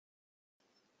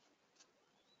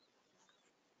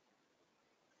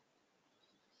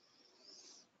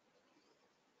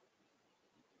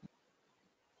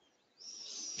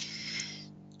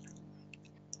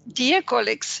Dear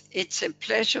colleagues, it's a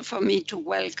pleasure for me to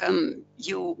welcome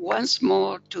you once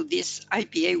more to this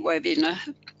IPA webinar.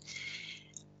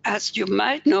 As you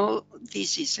might know,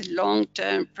 this is a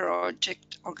long-term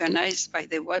project organized by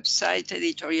the website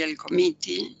editorial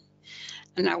committee,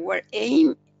 and our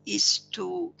aim is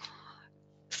to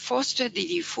foster the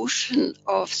diffusion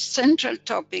of central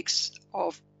topics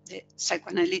of the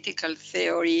psychoanalytical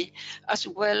theory, as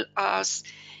well as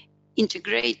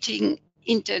integrating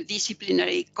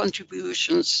interdisciplinary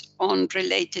contributions on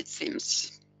related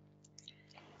themes.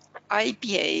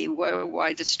 IPA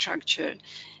worldwide structure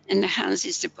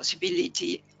enhances the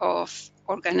possibility of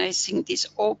organizing this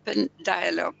open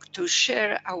dialogue to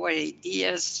share our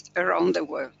ideas around the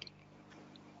world.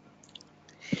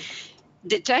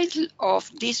 The title of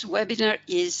this webinar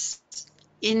is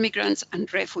Immigrants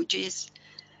and Refugees,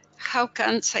 How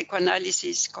Can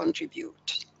Psychoanalysis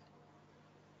Contribute?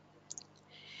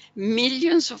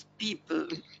 Millions of people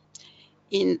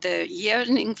in their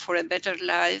yearning for a better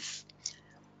life,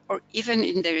 or even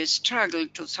in their struggle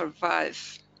to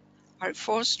survive, are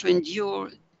forced to endure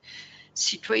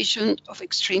situations of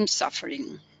extreme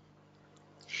suffering.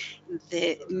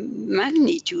 The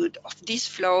magnitude of these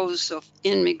flows of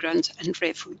immigrants and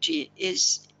refugees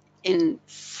is, in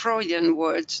Freudian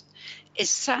words, a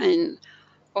sign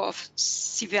of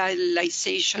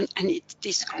civilization and its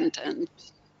discontent.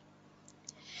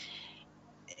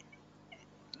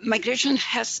 Migration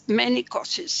has many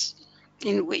causes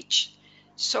in which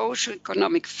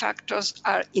socio-economic factors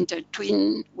are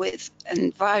intertwined with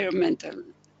environmental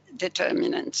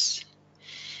determinants.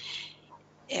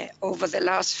 Over the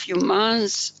last few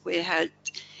months, we had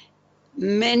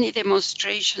many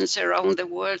demonstrations around the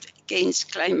world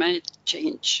against climate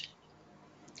change.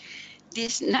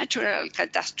 These natural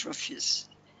catastrophes,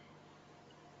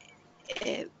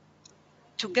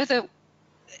 together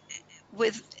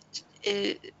with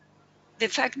the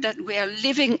fact that we are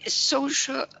living a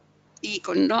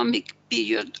socio-economic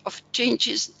period of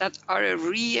changes that are a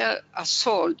real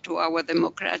assault to our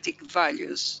democratic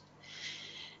values,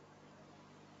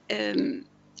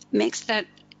 makes that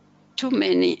too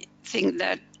many think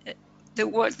that the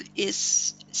world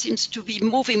seems to be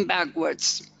moving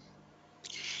backwards.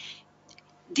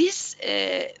 This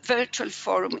virtual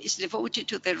forum is devoted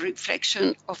to the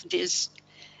reflection of this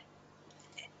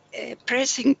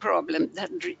pressing problem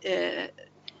that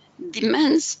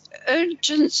demands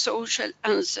urgent social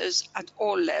answers at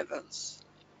all levels.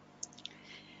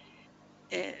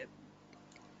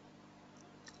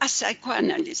 As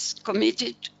psychoanalysts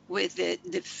committed with the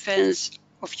defense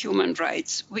of human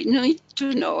rights, we need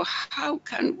to know how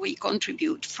can we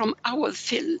contribute from our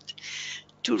field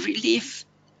to relieve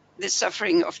the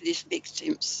suffering of these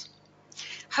victims,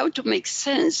 how to make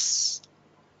sense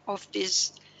of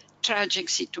these tragic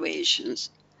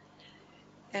situations.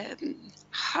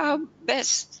 How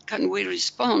best can we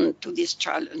respond to this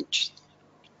challenge?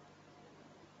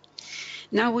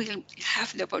 Now we'll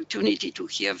have the opportunity to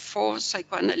hear 4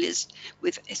 psychoanalysts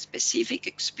with a specific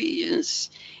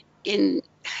experience in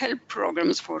help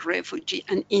programs for refugees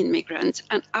and immigrants,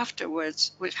 and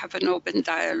afterwards we'll have an open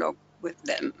dialogue with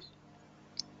them.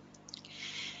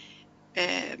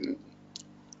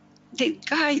 They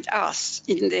guide us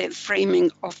in the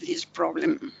framing of this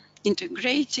problem,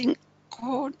 integrating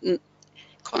core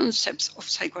concepts of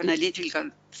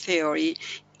psychoanalytical theory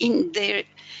in their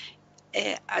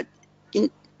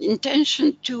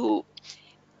intention to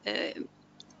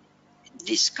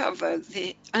discover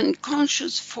the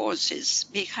unconscious forces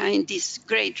behind this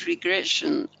great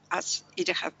regression, as it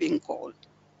has been called.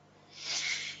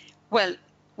 Well,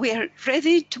 we are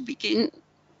ready to begin,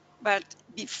 but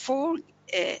before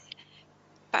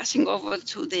passing over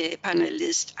to the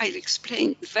panelists, I'll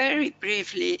explain very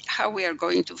briefly how we are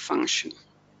going to function.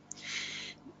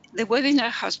 The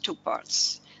webinar has 2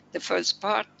 parts. The first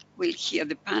part will hear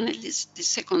the panelists. The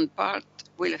second part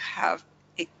will have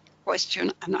a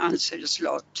question and answer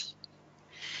slot.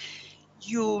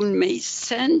 You may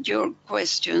send your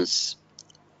questions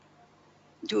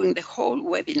during the whole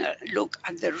webinar. Look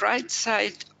at the right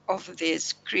side of the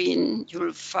screen.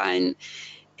 You'll find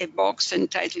a box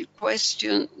entitled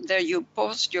question. There you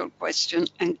post your question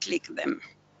and click them.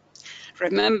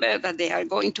 Remember that they are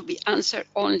going to be answered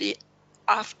only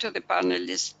after the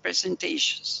panelist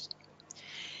presentations.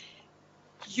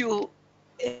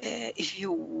 If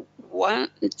you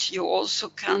want, you also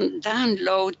can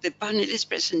download the panelist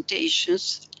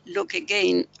presentations. Look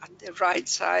again at the right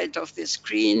side of the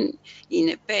screen in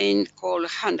a pane called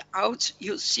Handouts.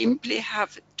 You simply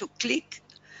have to click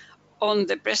on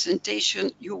the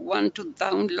presentation you want to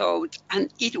download,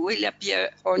 and it will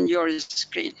appear on your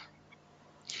screen.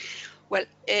 Well,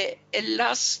 a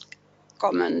last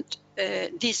comment.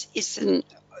 This is an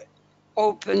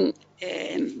open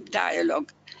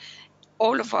dialogue.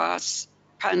 All of us,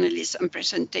 panelists and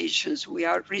presentations, we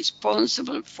are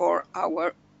responsible for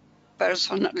our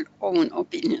personal own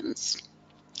opinions.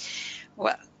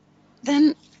 Well,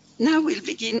 then now we'll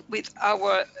begin with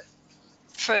our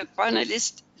first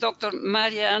panelist, Dr.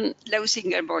 Marianne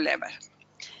Leusinger-Bolever.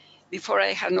 Before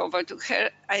I hand over to her,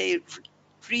 I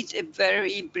read a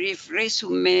very brief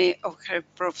resume of her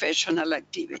professional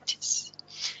activities.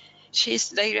 She is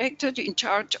director in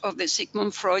charge of the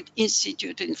Sigmund Freud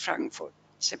Institute in Frankfurt.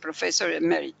 She's a professor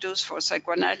emeritus for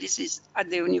psychoanalysis at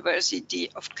the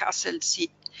University of Kassel,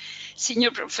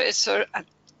 senior professor at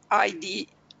IDA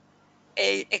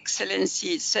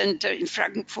Excellency Center in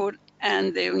Frankfurt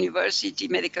and the University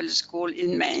Medical School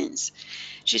in Mainz.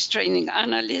 She's training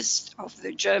analyst of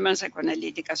the German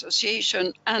Psychoanalytic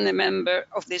Association and a member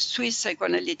of the Swiss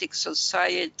Psychoanalytic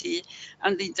Society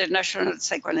and the International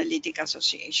Psychoanalytic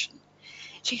Association.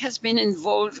 She has been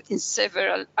involved in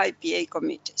several IPA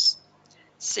committees.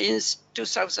 Since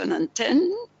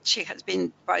 2010, she has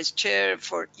been vice chair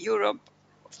for Europe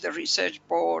of the Research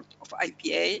Board of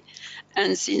IPA,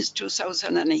 and since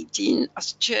 2018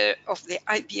 as chair of the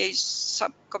IPA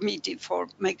Subcommittee for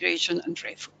Migration and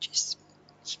Refugees.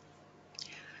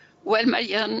 Well,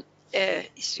 Marianne,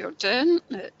 it's your turn.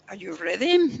 Are you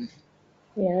ready?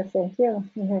 Yeah, thank you.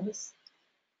 Yes.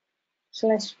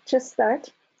 Shall I just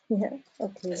start? Yeah,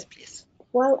 okay. Yes, please.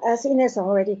 Well, as Ines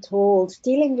already told,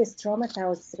 dealing with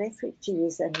traumatized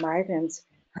refugees and migrants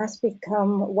has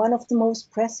become one of the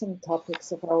most pressing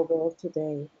topics of our world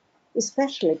today,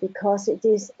 especially because it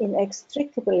is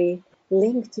inextricably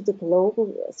linked to the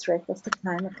global threat of the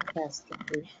climate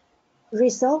catastrophe. The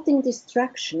resulting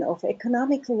destruction of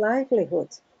economic livelihood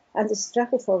and the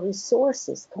struggle for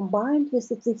resources, combined with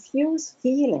the diffuse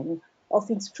feeling of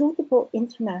inscrutable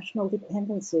international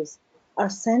dependencies, are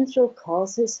central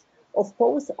causes of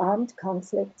both armed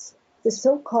conflicts, the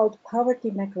so-called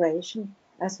poverty migration,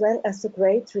 as well as the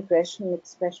great regression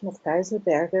expression of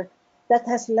Geiselberger that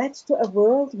has led to a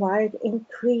worldwide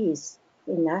increase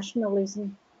in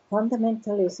nationalism,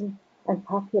 fundamentalism, and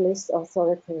populist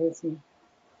authoritarianism.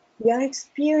 We are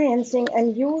experiencing a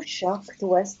new shock to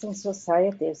Western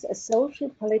societies, a social,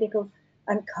 political,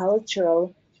 and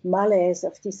cultural malaise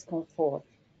of discomfort.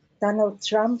 Donald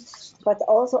Trump, but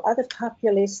also other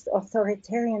populist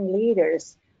authoritarian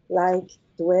leaders like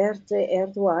Duterte,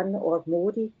 Erdogan, or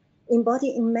Modi,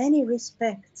 embody in many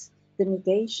respects the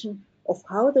negation of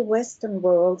how the Western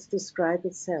world describes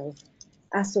itself,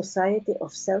 a society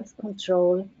of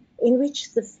self-control in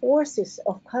which the forces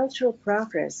of cultural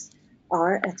progress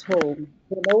are at home,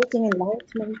 promoting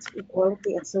enlightenment,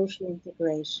 equality, and social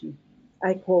integration.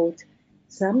 I quote,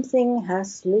 "Something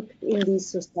has slipped in these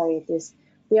societies.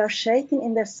 They are shaken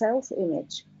in their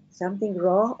self-image. Something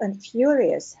raw and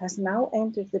furious has now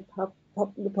entered the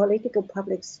political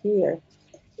public sphere.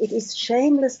 It is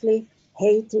shamelessly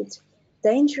hated.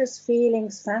 Dangerous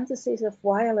feelings, fantasies of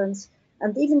violence,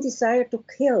 and even desire to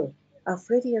kill are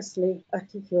frivolously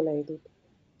articulated."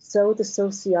 So the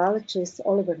sociologist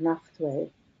Oliver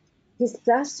Nachtwey. He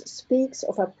thus speaks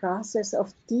of a process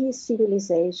of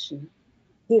de-civilization.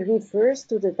 He refers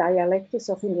to the dialectics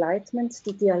of enlightenment,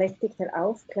 die Dialektik der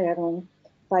Aufklärung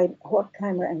by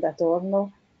Horkheimer and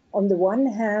Adorno on the one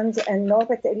hand, and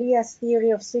Norbert Elias' theory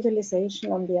of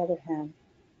civilization on the other hand.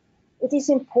 It is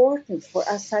important for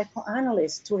us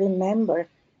psychoanalysts to remember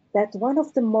that one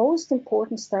of the most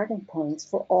important starting points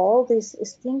for all these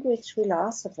distinguished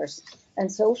philosophers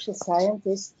and social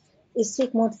scientists is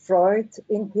Sigmund Freud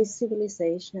in his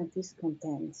Civilization and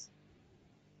Discontents.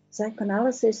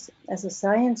 Psychoanalysis as a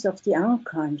science of the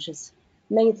unconscious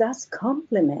may thus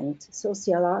complement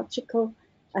sociological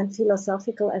and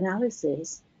philosophical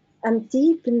analysis and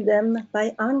deepen them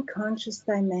by unconscious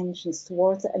dimensions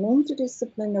towards an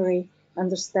interdisciplinary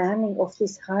understanding of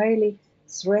these highly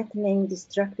threatening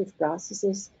destructive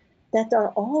processes that are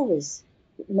always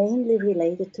mainly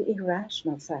related to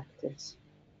irrational factors.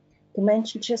 To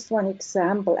mention just one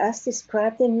example, as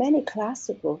described in many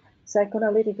classical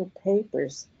psychoanalytical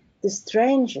papers, the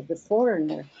stranger, the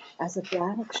foreigner, as a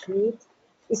blank sheet,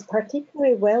 is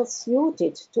particularly well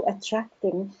suited to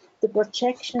attracting the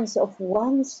projections of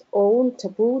one's own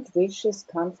tabooed wishes,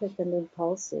 conflict, and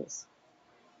impulses.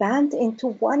 Banned into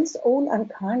one's own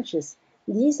unconscious,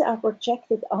 these are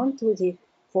projected onto the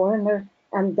foreigner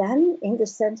and then, in the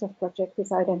sense of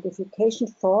projective identification,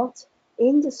 thought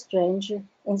in the stranger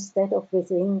instead of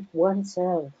within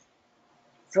oneself.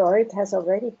 Freud has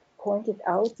already pointed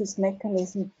out this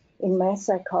mechanism in Mass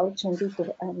Psychology and Deep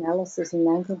Analysis in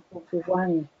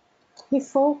 1941. He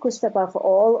focused above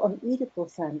all on Oedipal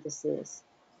fantasies.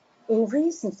 In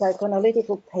recent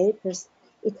psychoanalytical papers,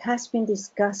 it has been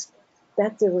discussed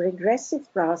that the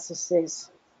regressive processes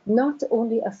not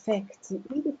only affect the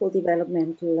Oedipal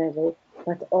developmental level,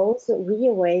 but also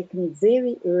reawaken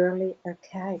very early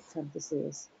archaic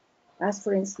fantasies. As,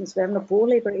 for instance, Werner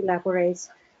Bohleber elaborates,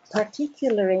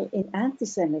 particularly in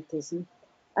anti-Semitism,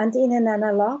 and in an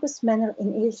analogous manner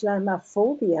in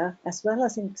Islamophobia, as well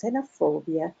as in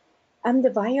xenophobia, and the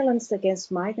violence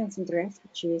against migrants and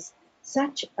refugees,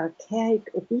 such archaic,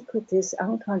 ubiquitous,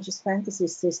 unconscious fantasy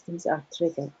systems are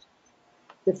triggered.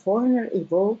 The foreigner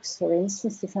evokes, for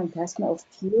instance, the phantasma of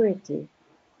purity,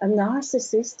 a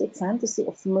narcissistic fantasy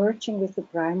of merging with the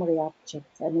primary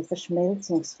object, eine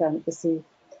Verschmelzungsfantasy,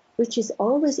 which is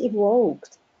always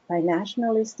evoked by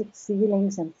nationalistic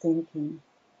feelings and thinking.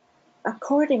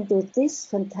 According to this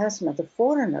phantasma, the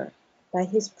foreigner, by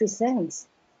his presence,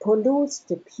 pollutes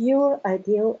the pure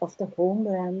ideal of the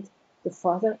homeland, the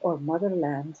father or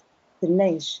motherland, the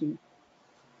nation.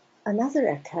 Another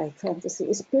archaic fantasy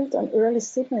is built on early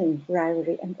sibling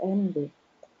rivalry and envy.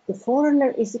 The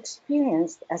foreigner is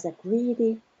experienced as a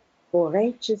greedy,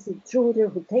 voracious intruder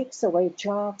who takes away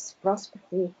jobs,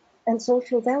 prosperity, and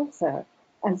social welfare,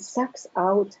 and sucks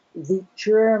out the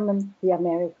German, the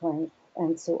American,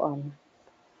 and so on.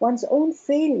 One's own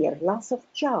failure, loss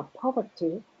of job,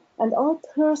 poverty, and all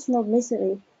personal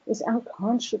misery is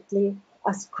unconsciously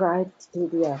ascribed to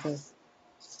the other.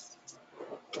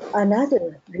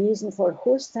 Another reason for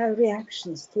hostile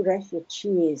reactions to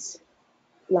refugees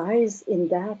lies in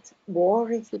that war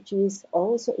refugees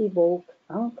also evoke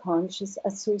unconscious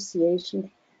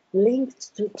association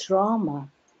linked to trauma,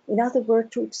 in other words,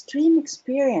 to extreme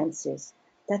experiences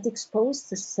that expose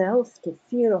the self to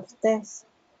fear of death,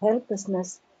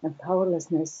 helplessness, and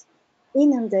powerlessness,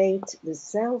 inundate the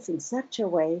self in such a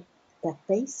way that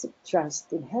basic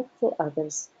trust in helpful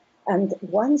others and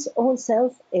one's own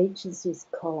self-agencies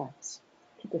collapse.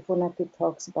 Peter Fonagy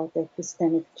talks about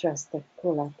epistemic trust that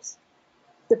collapse.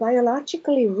 The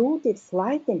biologically rooted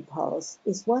flight impulse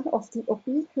is one of the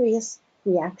ubiquitous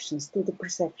reactions to the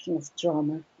perception of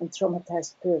trauma and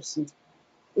traumatized persons.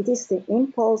 It is the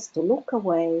impulse to look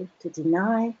away, to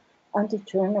deny, and to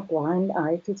turn a blind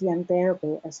eye to the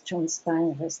unbearable, as John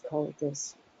Steiner has called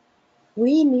this.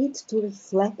 We need to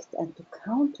reflect and to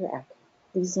counteract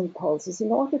these impulses in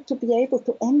order to be able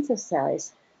to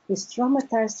emphasize these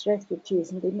traumatized refugees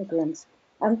and immigrants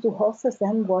and to offer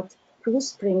them what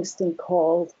Bruce Springsteen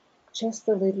called just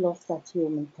a little of that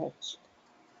human touch.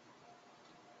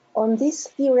 On this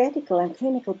theoretical and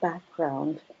clinical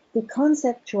background, we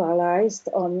conceptualized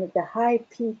on the high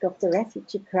peak of the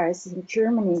refugee crisis in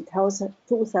Germany in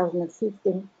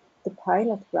 2015 the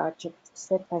pilot project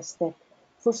Step by Step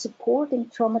for supporting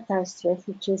traumatized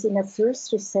refugees in a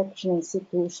first reception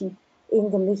institution in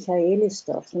the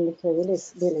Michaelisdorf, the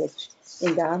Michaelis village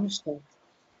in Darmstadt.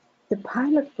 The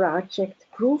pilot project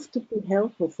proved to be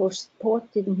helpful for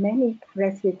supporting many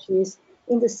refugees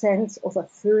in the sense of a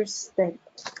first step,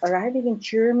 arriving in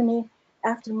Germany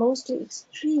after mostly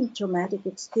extreme traumatic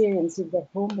experience in their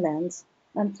homelands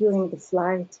and during the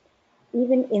flight,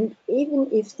 even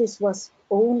if this was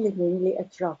only mainly a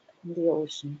drop in the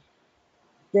ocean.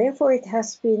 Therefore, it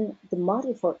has been the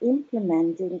model for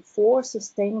implementing 4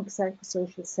 sustaining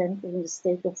psychosocial centers in the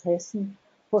state of Hessen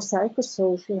for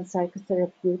psychosocial and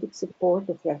psychotherapeutic support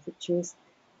of refugees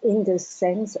in the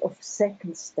sense of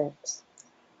second steps.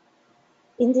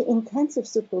 In the intensive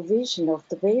supervision of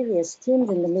the various teams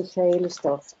in the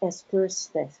Michaelisdorf as first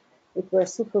step, it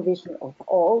was supervision of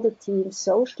all the teams,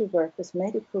 social workers,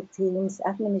 medical teams,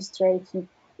 administration,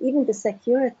 even the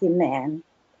security men,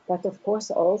 but of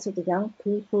course also the young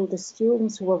people, the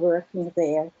students who were working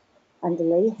there, and the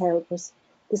lay helpers.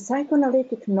 The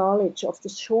psychoanalytic knowledge of the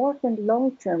short and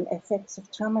long-term effects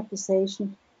of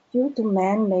traumatization due to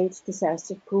man-made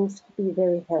disaster proved to be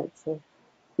very helpful.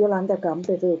 Yolanda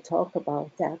Gambe will talk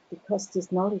about that because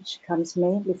this knowledge comes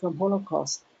mainly from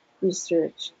Holocaust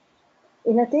research.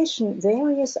 In addition,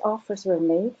 various offers were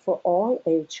made for all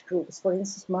age groups, for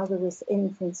instance, mother with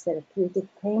infants, therapeutic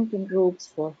painting groups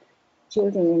for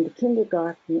children in the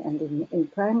kindergarten and in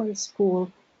primary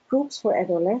school, groups for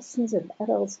adolescents and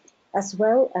adults, as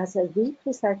well as a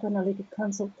weekly psychoanalytic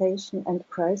consultation and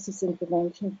crisis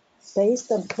intervention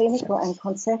based on clinical and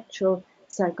conceptual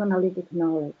psychoanalytic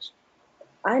knowledge.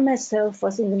 I myself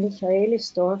was in the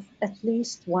Michaelisdorf at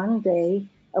least one day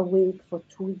a week for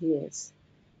 2 years.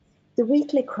 The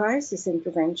weekly crisis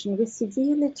intervention with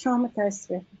severely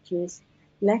traumatized refugees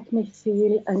let me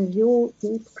feel a new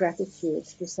deep gratitude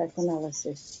to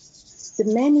psychoanalysis.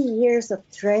 The many years of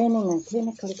training and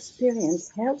clinical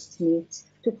experience helped me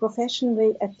to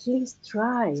professionally at least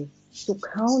try to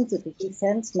counter the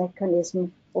defense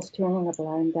mechanism of turning a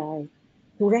blind eye,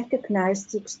 to recognize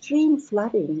the extreme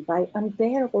flooding by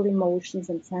unbearable emotions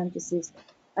and fantasies,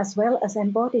 as well as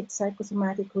embodied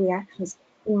psychosomatic reactions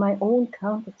in my own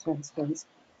countertransference,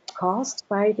 caused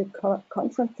by the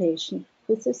confrontation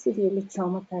with the severely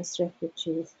traumatized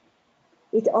refugees.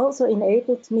 It also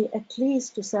enabled me, at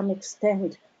least to some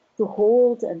extent, to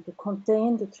hold and to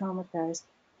contain the traumatized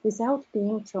without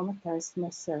being traumatized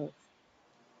myself.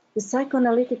 The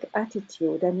psychoanalytic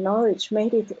attitude and knowledge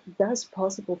made it thus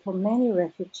possible for many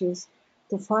refugees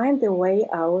to find their way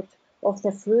out of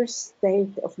their first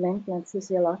state of mental and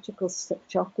physiological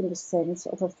shock in the sense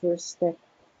of a first step,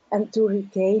 and to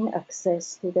regain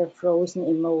access to their frozen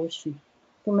emotion.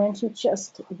 To mention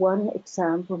just one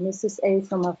example, Mrs. A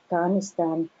from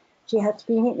Afghanistan, she had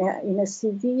been in a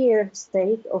severe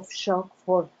state of shock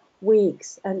for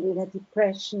weeks and in a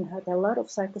depression, had a lot of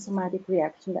psychosomatic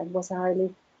reaction and was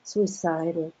highly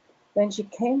suicidal. When she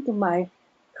came to my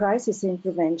crisis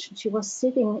intervention, she was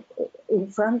sitting in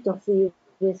front of me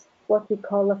with what we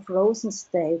call a frozen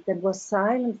state and was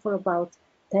silent for about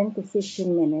 10 to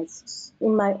 15 minutes.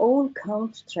 In my own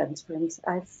countertransference,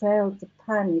 I felt the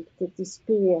panic, the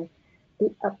despair,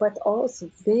 but also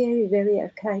very, very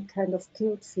archaic kind of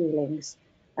guilt feelings.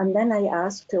 And then I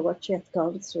asked her what she had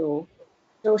gone through.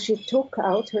 So she took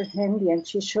out her handy and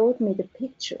she showed me the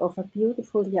picture of a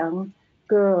beautiful young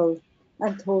girl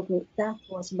and told me that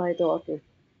was my daughter.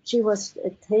 She was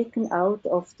taken out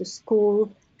of the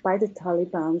school by the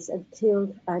Taliban and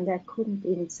killed, and I couldn't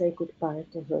even say goodbye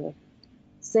to her.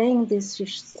 Saying this, she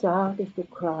started to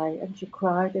cry, and she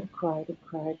cried and cried and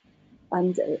cried,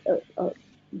 and it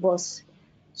was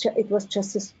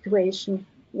just a situation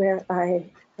where I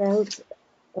felt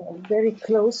very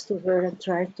close to her and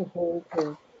tried to hold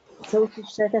her. So she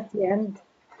said at the end,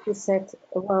 she said,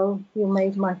 "Well, you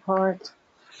made my heart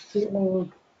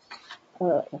feeling,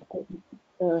 uh,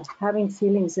 having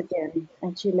feelings again,"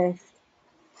 and she left.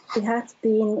 She had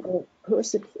been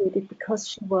persecuted because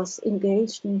she was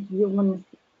engaged in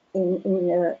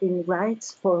in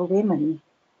rights for women,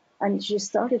 and she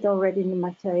started already in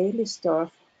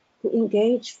Michaelisdorf to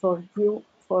engage for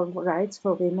rights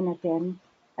for women again,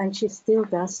 and she still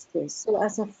does this. So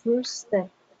as a first step,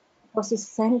 it was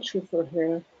essential for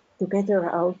her to get her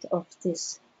out of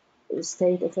this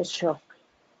state of a shock.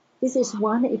 This is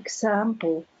one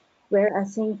example where I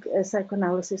think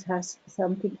psychoanalysis has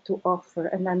something to offer,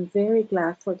 and I'm very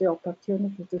glad for the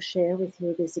opportunity to share with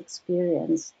you this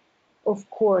experience. Of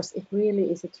course, it really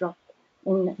is a drop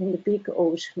in the big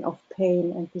ocean of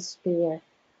pain and despair.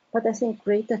 But I think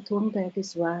Greta Thunberg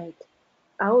is right.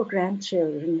 Our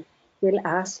grandchildren will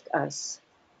ask us,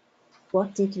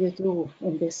 what did you do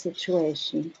in this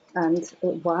situation? And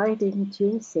why didn't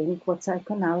you think what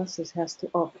psychoanalysis has to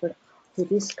offer to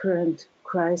this current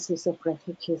crisis of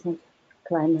refugees and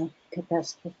climate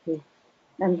catastrophe?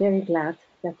 I'm very glad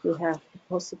that we have the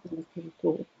possibility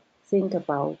to think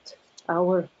about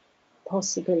our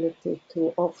possibility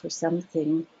to offer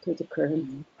something to the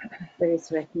current very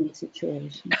threatening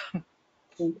situation.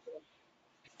 Thank you.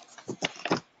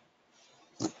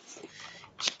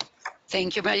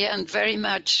 Thank you, Marianne, very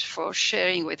much for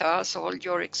sharing with us all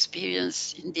your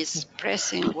experience in this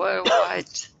pressing worldwide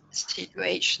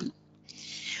situation.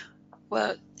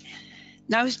 Well,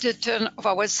 now is the turn of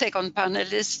our second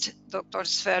panelist, Dr.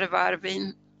 Sverre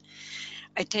Warbin.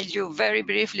 I tell you very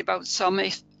briefly about some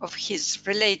of his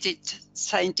related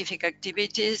scientific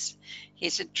activities.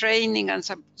 He's a training and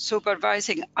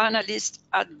supervising analyst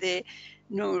at the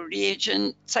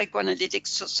Norwegian Psychoanalytic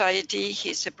Society.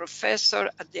 He's a professor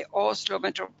at the Oslo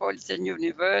Metropolitan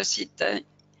University.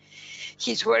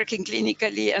 He's working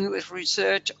clinically and with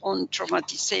research on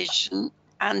traumatization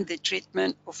and the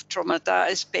treatment of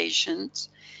traumatized patients,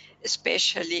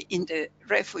 especially in the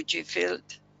refugee field.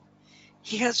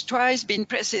 He has twice been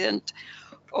president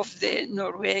of the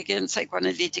Norwegian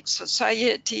Psychoanalytic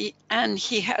Society, and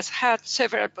he has had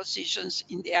several positions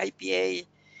in the IPA.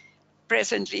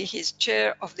 Presently, he's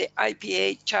chair of the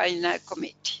IPA China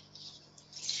Committee.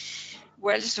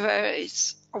 Well, Sverre,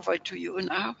 it's over to you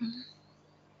now.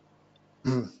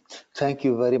 Thank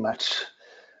you very much.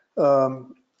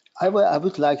 I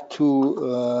would like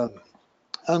to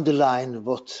underline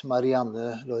what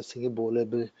Marianne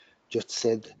Loisinger-Bohle just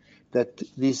said, that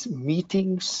these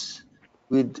meetings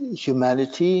with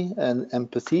humanity and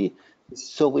empathy is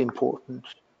so important,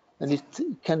 and it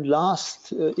can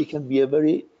last. It can be a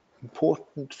very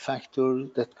important factor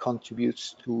that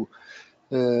contributes to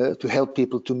help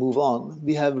people to move on.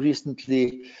 We have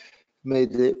recently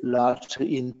made a large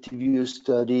interview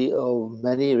study of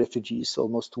many refugees,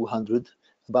 almost 200,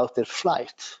 about their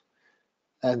flight.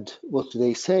 And what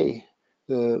they say,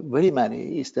 very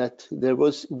many, is that there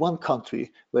was one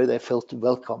country where they felt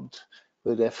welcomed,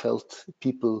 where they felt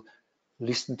people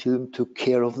listened to them, took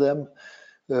care of them,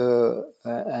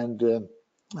 and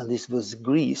this was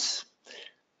Greece.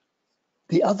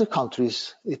 The other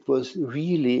countries, it was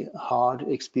really hard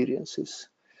experiences.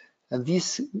 And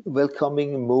these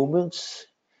welcoming moments,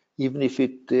 even if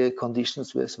the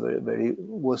conditions was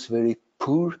very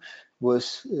poor,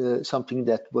 was something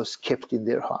that was kept in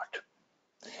their heart.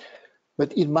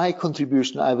 But in my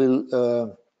contribution, I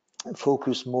will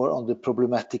focus more on the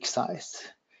problematic side.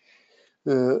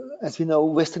 As we know,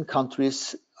 Western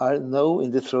countries are now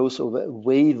in the throes of a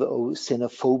wave of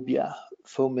xenophobia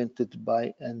fomented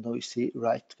by a noisy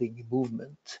right-wing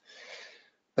movement,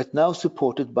 but now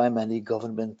supported by many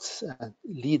governments and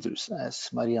leaders, as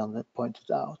Marianne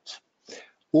pointed out.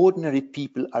 Ordinary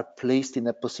people are placed in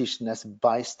a position as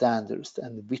bystanders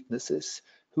and witnesses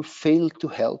who fail to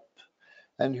help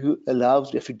and who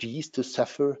allows refugees to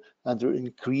suffer under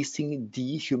increasing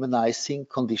dehumanizing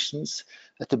conditions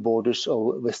at the borders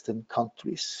of Western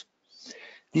countries.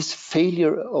 This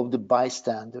failure of the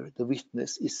bystander, the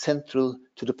witness, is central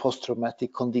to the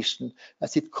post-traumatic condition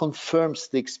as it confirms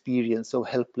the experience of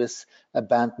helpless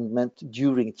abandonment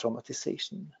during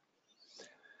traumatization.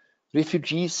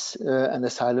 Refugees and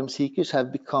asylum seekers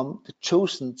have become the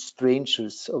chosen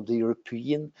strangers of the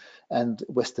European and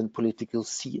Western political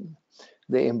scene.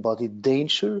 They embody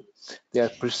danger. They are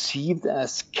perceived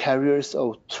as carriers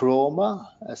of trauma,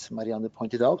 as Marianne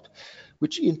pointed out,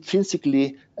 which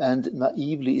intrinsically and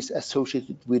naively is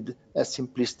associated with a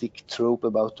simplistic trope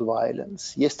about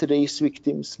violence. Yesterday's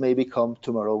victims may become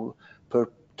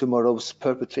tomorrow's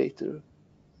perpetrator.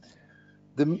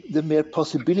 The mere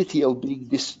possibility of being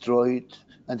destroyed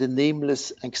and the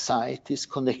nameless anxieties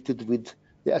connected with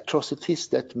the atrocities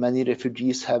that many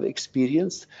refugees have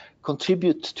experienced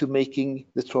contribute to making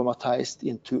the traumatized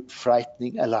into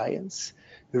frightening allies,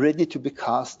 ready to be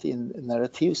cast in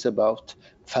narratives about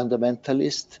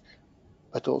fundamentalist,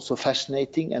 but also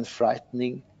fascinating and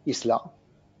frightening Islam.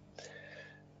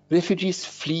 Refugees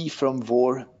flee from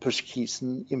war,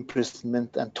 persecution,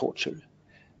 imprisonment, and torture.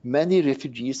 Many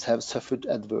refugees have suffered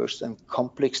adverse and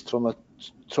complex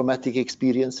traumatic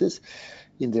experiences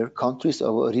in their countries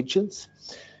of origins,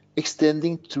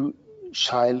 extending through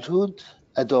childhood,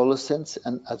 adolescence,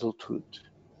 and adulthood.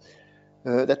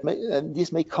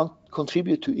 This may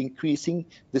contribute to increasing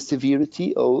the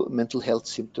severity of mental health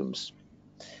symptoms.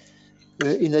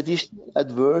 In addition,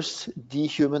 adverse,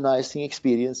 dehumanizing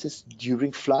experiences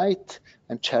during flight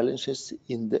and challenges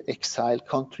in the exile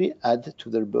country add to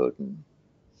their burden.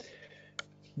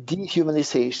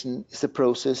 Dehumanization is a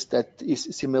process that is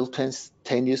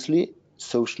simultaneously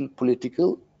social,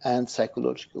 political, and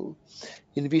psychological,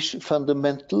 in which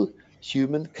fundamental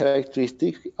human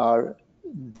characteristics are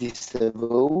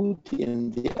disavowed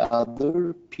in the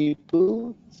other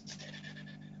people,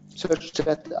 such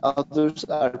that others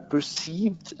are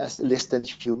perceived as less than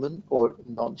human or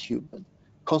non-human.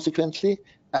 Consequently,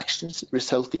 actions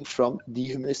resulting from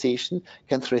dehumanization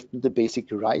can threaten the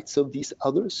basic rights of these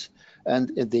others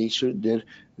and endanger their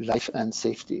life and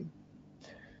safety.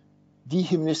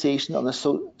 Dehumanization on a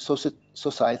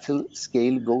societal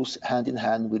scale goes hand in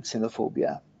hand with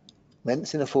xenophobia. When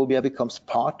xenophobia becomes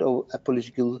part of a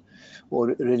political or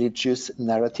religious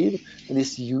narrative and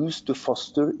is used to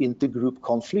foster intergroup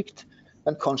conflict,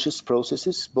 unconscious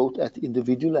processes both at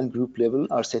individual and group level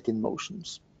are set in motion.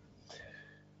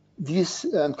 These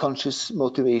unconscious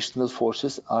motivational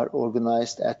forces are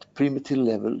organized at primitive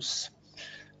levels,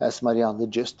 as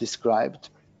Marianne just described,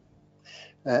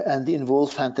 and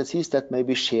involve fantasies that may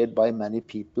be shared by many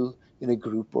people in a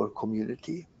group or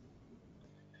community.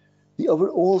 The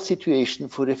overall situation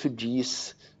for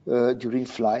refugees during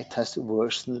flight has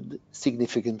worsened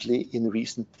significantly in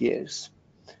recent years.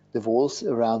 The walls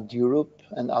around Europe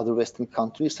and other Western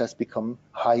countries has become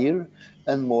higher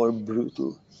and more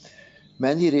brutal.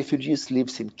 Many refugees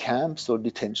live in camps or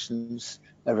detentions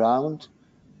around,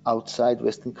 outside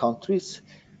Western countries,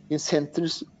 in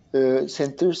centers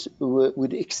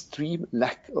with extreme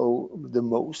lack of the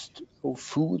most of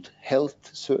food,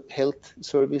 health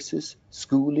services,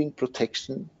 schooling,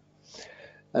 protection.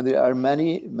 And there are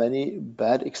many, many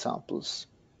bad examples.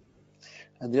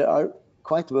 And there are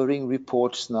quite worrying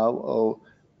reports now of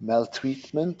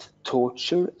maltreatment,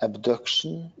 torture,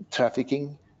 abduction,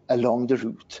 trafficking along the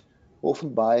route,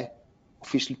 often by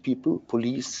official people,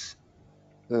 police,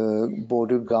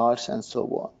 border guards, and so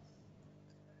on.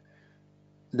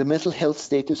 The mental health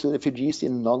status of refugees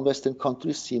in non-Western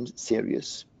countries seems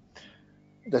serious,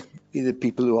 that the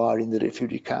people who are in the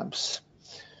refugee camps.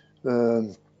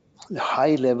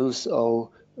 high levels of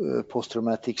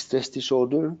post-traumatic stress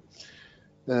disorder,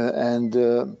 and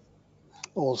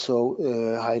also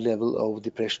high level of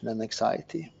depression and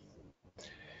anxiety.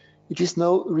 It is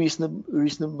now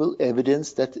reasonable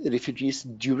evidence that refugees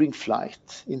during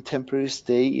flight, in temporary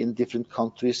stay in different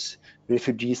countries,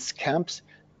 refugees camps,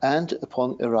 and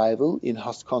upon arrival in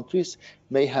host countries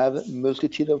may have a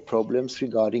multitude of problems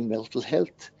regarding mental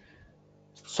health,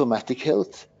 somatic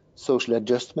health, social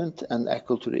adjustment, and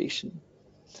acculturation.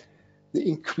 The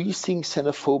increasing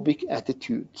xenophobic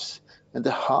attitudes and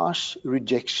the harsh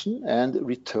rejection and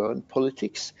return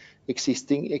politics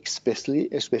existing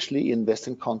especially in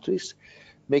Western countries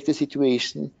make the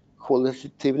situation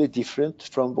qualitatively different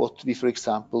from what we, for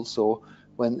example, saw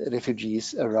when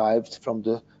refugees arrived from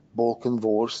the Balkan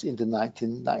Wars in the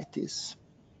 1990s.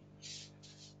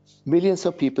 Millions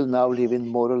of people now live in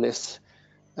more or less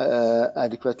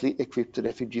adequately equipped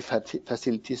refugee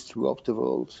facilities throughout the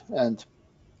world, and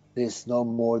there is now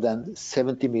more than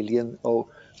 70 million of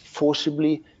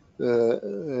forcibly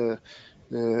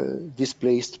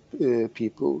displaced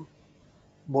people,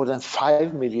 more than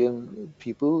 5 million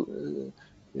people,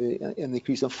 an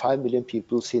increase of 5 million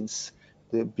people since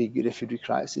the big refugee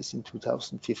crisis in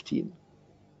 2015.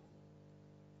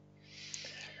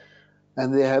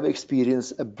 And they have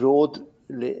experienced a broad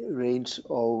range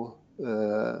of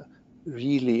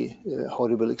really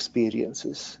horrible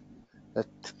experiences that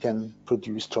can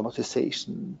produce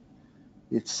traumatization.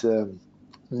 It's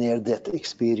near-death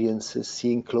experiences,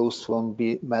 seeing close ones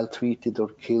be maltreated or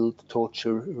killed,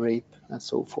 torture, rape, and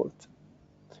so forth.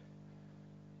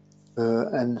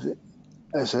 And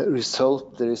as a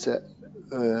result, there is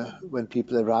when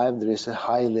people arrive, there is a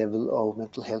high level of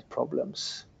mental health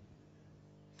problems.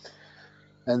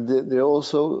 And there are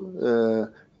also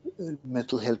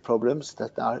mental health problems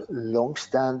that are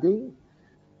long-standing,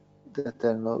 that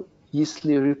are not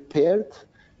easily repaired,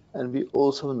 and we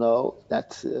also know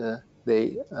that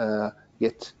they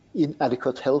get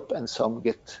inadequate help, and some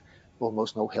get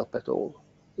almost no help at all.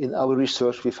 In our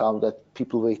research, we found that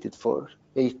people waited for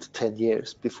 8 to 10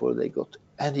 years before they got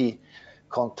any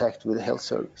contact with the health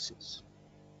services.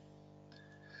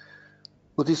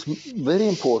 What is very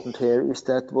important here is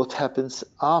that what happens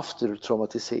after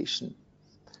traumatization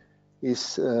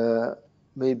is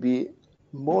maybe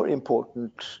more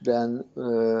important than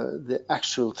the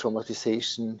actual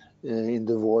traumatization in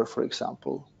the war, for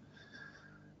example.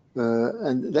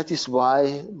 And that is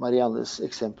why Marianne's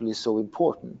example is so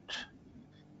important.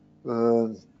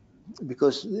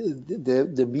 Because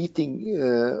the meeting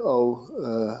of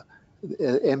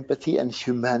empathy and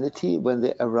humanity when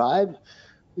they arrive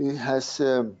has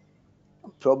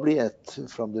probably,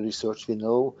 from the research we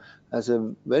know, has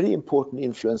a very important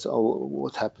influence on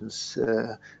what happens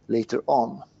later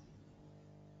on.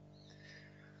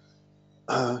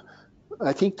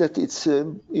 I think that it's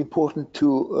important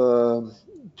to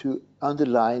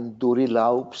underline Dori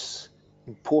Laub's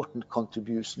important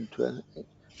contribution to an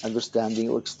understanding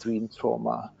of extreme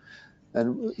trauma,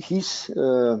 and he's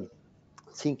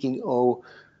thinking of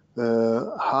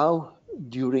how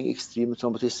during extreme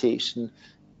traumatization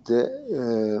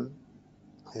the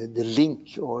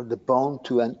link or the bond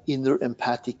to an inner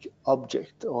empathic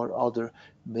object or other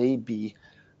may be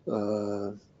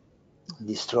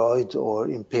destroyed or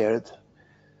impaired.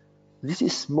 This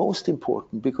is most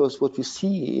important because what we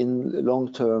see in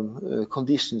long-term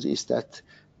conditions is that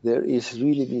there is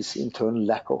really this internal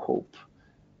lack of hope.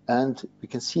 And we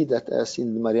can see that as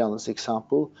in Marianne's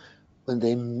example, when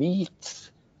they meet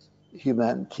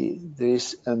humanity, there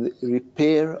is a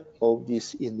repair of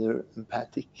this inner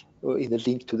empathic or inner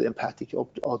link to the empathic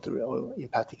other or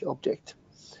empathic object.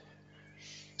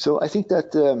 So I think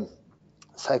that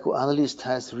psychoanalyst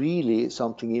has really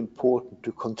something important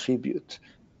to contribute,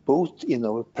 both in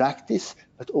our practice,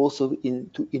 but also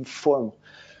to inform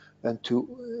and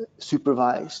to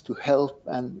supervise, to help,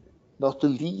 and not the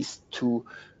least to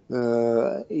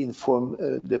inform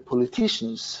the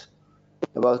politicians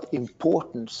about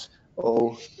importance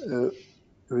of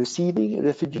receiving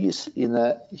refugees in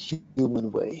a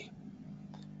human way.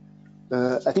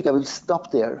 I think I will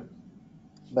stop there,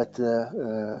 but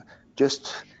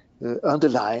just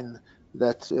underline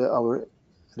that our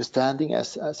understanding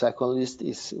as a psychologist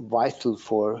is vital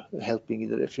for helping in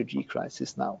the refugee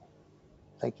crisis now.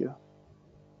 Thank you.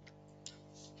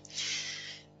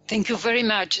 Thank you very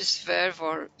much, Sver,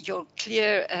 for your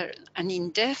clear and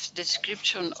in-depth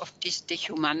description of these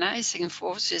dehumanizing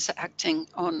forces acting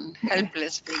on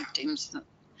helpless victims.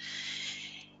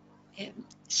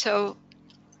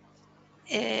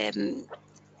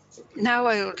 Now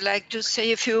I would like to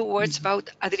say a few words about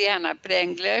Adriana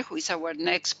Brengler, who is our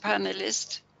next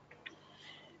panelist.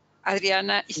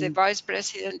 Adriana is the Vice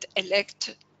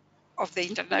President-elect of the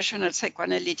International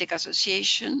Psychoanalytic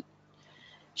Association.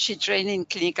 She trained in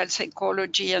clinical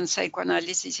psychology and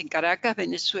psychoanalysis in Caracas,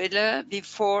 Venezuela,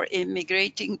 before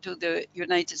immigrating to the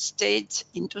United States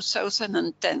in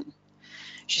 2010.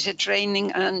 She's a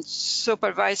training and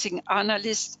supervising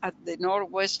analyst at the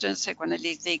Northwestern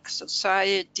Psychoanalytic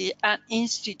Society and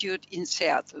Institute in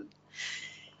Seattle.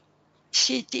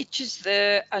 She teaches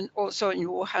there and also in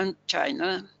Wuhan,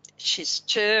 China. She's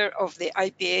chair of the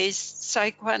IPA's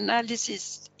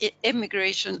Psychoanalysis,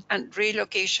 Immigration and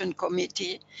Relocation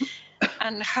Committee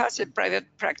and has a private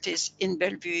practice in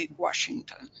Bellevue,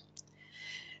 Washington.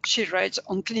 She writes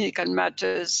on clinical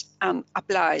matters and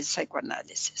applies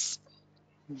psychoanalysis.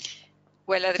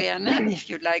 Well, Adriana, if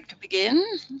you'd like to begin.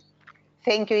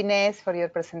 Thank you, Ines, for your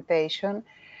presentation.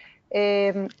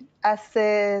 As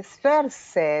Sver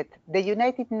said, the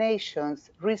United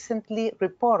Nations recently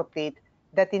reported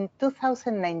that in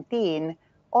 2019,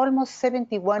 almost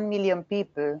 71 million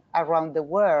people around the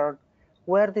world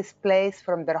were displaced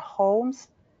from their homes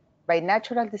by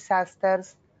natural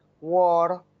disasters,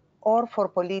 war, or for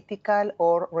political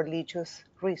or religious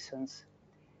reasons.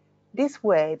 These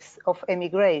waves of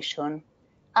emigration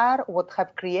are what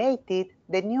have created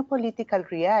the new political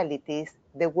realities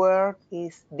the world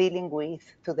is dealing with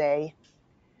today.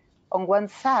 On one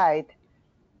side,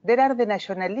 there are the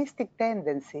nationalistic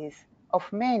tendencies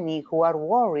of many who are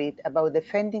worried about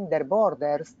defending their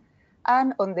borders,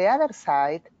 and on the other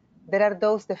side, there are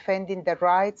those defending the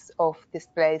rights of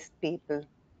displaced people.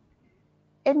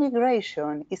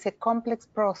 Emigration is a complex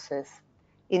process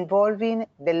involving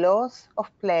the loss of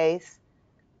place,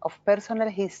 of personal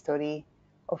history,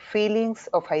 of feelings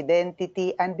of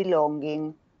identity and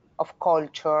belonging, of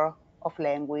culture, of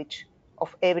language,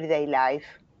 of everyday life.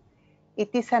 It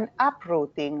is an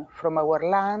uprooting from our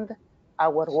land,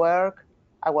 our work,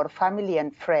 our family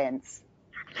and friends.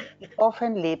 It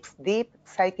often leaves deep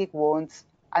psychic wounds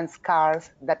and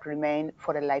scars that remain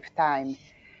for a lifetime.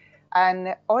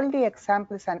 And all the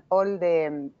examples and all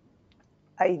the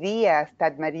ideas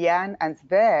that Marianne and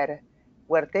Sver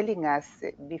were telling us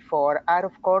before are,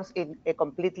 of course, in a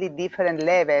completely different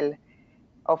level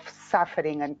of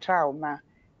suffering and trauma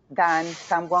than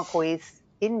someone who is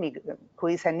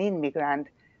an immigrant.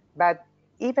 But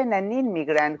even an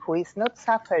immigrant who is not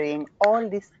suffering all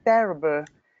these terrible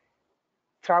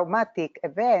traumatic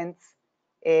events,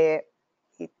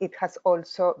 it has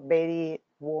also very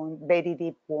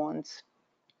deep wounds.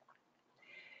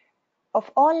 Of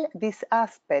all these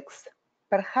aspects,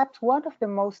 perhaps one of the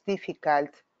most difficult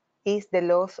is the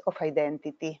loss of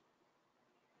identity.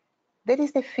 There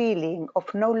is the feeling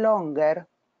of no longer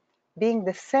being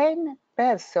the same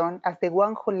person as the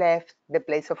one who left the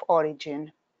place of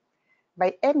origin.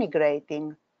 By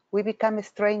emigrating, we become a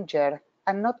stranger,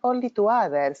 and not only to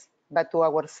others, but to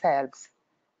ourselves,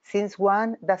 since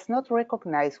one does not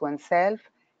recognize oneself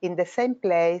in the same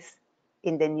place,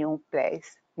 in the new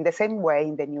place, in the same way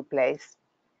in the new place.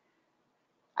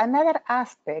 Another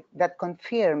aspect that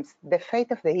confirms the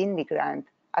fate of the immigrant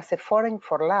as a foreign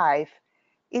for life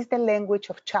is the language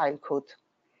of childhood.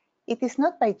 It is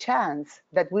not by chance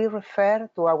that we refer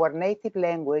to our native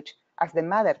language as the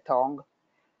mother tongue.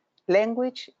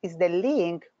 Language is the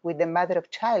link with the mother of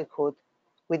childhood,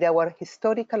 with our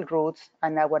historical roots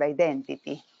and our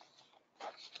identity.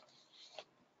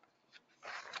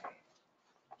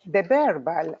 The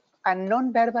verbal and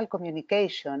non-verbal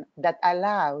communication that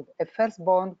allowed a first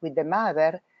bond with the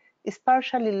mother is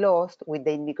partially lost with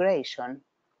the immigration.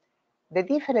 The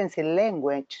difference in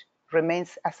language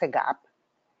remains as a gap.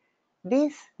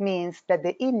 This means that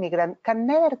the immigrant can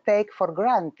never take for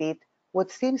granted what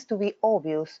seems to be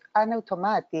obvious and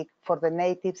automatic for the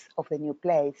natives of the new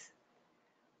place.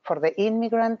 For the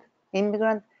immigrant,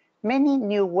 many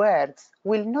new words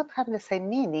will not have the same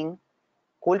meaning,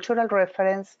 cultural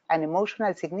reference, and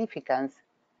emotional significance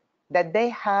that they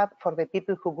have for the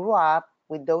people who grew up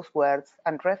with those words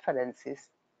and references.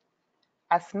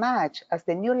 As much as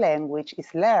the new language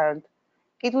is learned,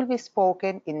 it will be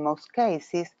spoken in most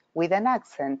cases with an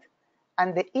accent,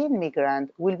 and the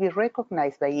immigrant will be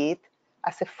recognized by it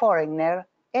as a foreigner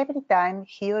every time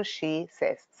he or she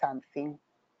says something.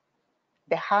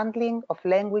 The handling of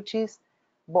languages,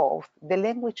 both the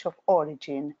language of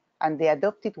origin and the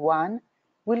adopted one,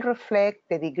 will reflect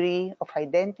the degree of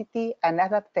identity and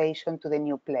adaptation to the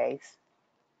new place.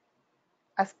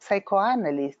 As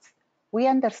psychoanalysts, we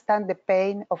understand the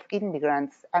pain of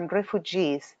immigrants and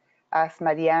refugees, as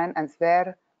Marianne and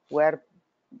Sver were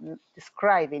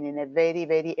describing in a very,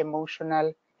 very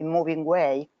emotional and moving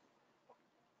way.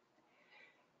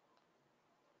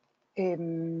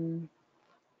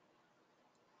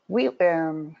 Let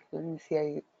me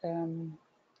see.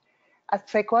 As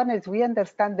psychoanalysts, we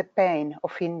understand the pain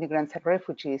of immigrants and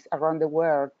refugees around the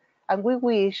world, and we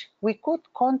wish we could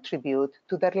contribute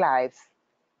to their lives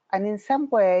and in some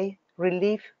way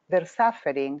relieve their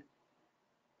suffering.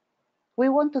 We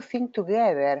want to think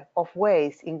together of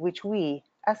ways in which we,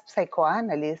 as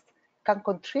psychoanalysts, can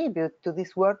contribute to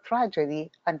this world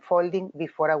tragedy unfolding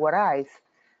before our eyes,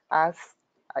 as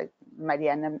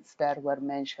Marianne and Esther were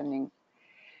mentioning.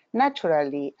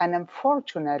 Naturally and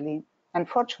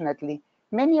unfortunately,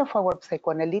 many of our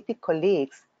psychoanalytic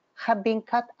colleagues have been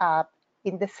caught up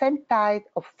in the same tide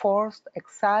of forced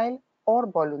exile or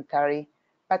voluntary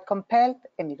but compelled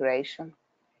emigration.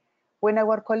 When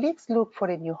our colleagues look for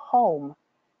a new home,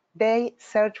 they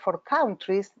search for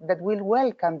countries that will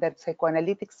welcome their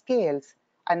psychoanalytic skills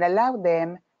and allow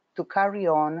them to carry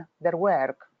on their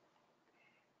work.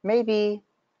 Maybe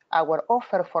our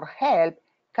offer for help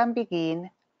can begin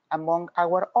among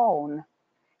our own,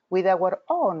 with our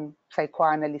own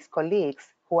psychoanalyst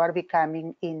colleagues who are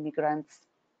becoming immigrants.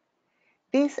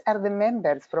 These are the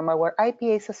members from our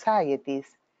IPA societies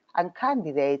and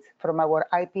candidates from our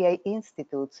IPA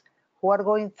institutes who are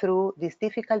going through these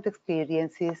difficult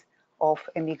experiences of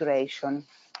emigration.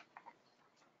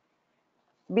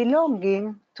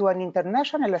 Belonging to an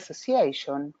international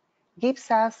association gives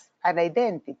us an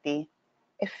identity,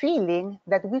 a feeling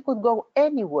that we could go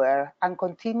anywhere and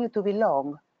continue to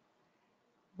belong.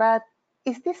 But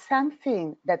is this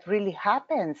something that really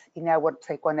happens in our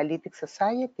psychoanalytic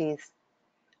societies?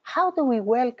 How do we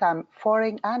welcome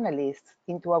foreign analysts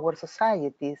into our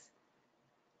societies?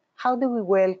 How do we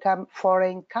welcome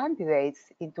foreign candidates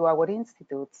into our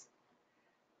institutes?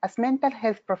 As mental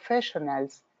health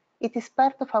professionals, it is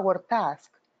part of our task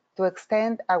to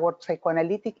extend our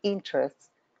psychoanalytic interests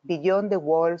beyond the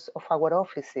walls of our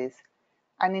offices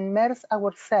and immerse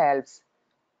ourselves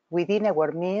within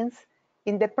our means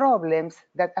in the problems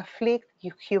that afflict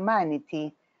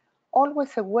humanity,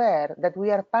 always aware that we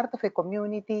are part of a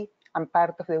community and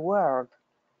part of the world.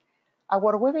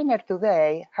 Our webinar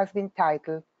today has been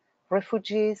titled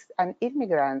Refugees and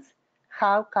Immigrants,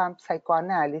 How Can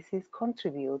Psychoanalysis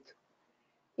Contribute?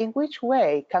 In which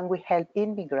way can we help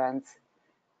immigrants?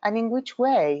 And in which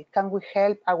way can we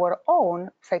help our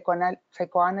own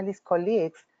psychoanalyst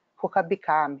colleagues who have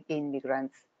become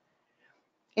immigrants?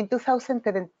 In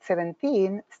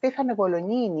 2017, Stefano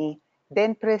Bolognini,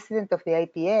 then president of the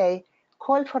IPA,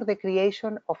 called for the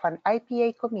creation of an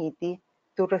IPA committee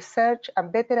to research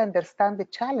and better understand the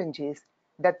challenges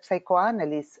that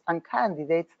psychoanalysts and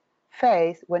candidates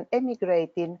face when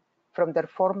emigrating from their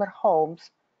former homes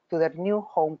to their new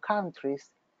home countries.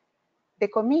 The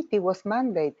committee was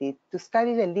mandated to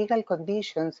study the legal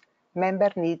conditions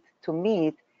members need to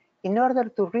meet in order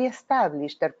to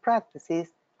re-establish their practices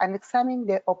and examine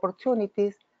the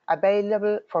opportunities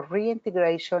available for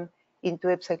reintegration into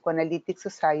a psychoanalytic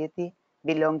society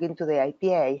belonging to the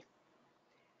IPA.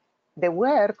 The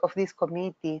work of this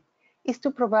committee is to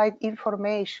provide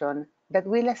information that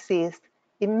will assist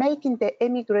in making the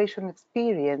emigration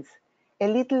experience a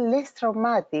little less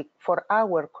traumatic for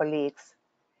our colleagues.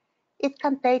 It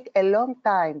can take a long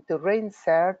time to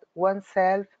reinsert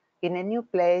oneself in a new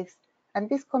place, and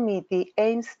this committee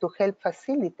aims to help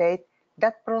facilitate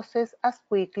that process as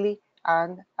quickly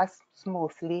and as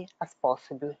smoothly as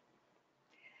possible.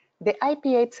 The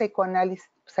IPA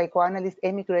Psychoanalyst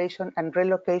Emigration and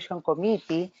Relocation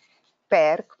Committee,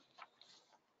 PERC,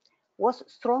 was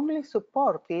strongly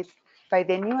supported by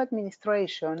the new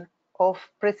administration of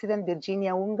President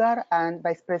Virginia Ungar and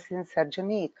Vice President Sergio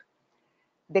Nick.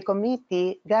 The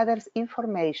committee gathers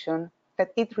information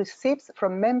that it receives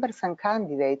from members and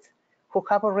candidates who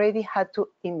have already had to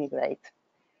immigrate.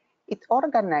 It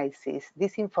organizes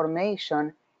this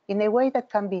information in a way that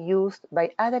can be used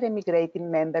by other emigrating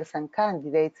members and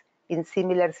candidates in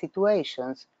similar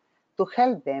situations to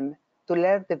help them to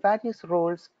learn the various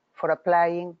rules for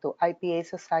applying to IPA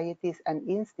societies and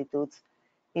institutes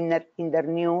in their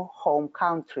new home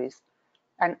countries,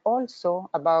 and also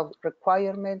about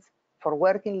requirements for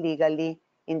working legally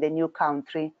in the new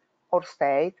country or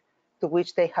state to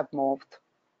which they have moved.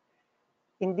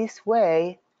 In this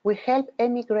way, we help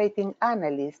emigrating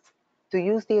analysts to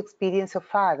use the experience of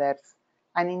others,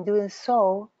 and in doing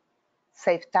so,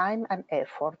 save time and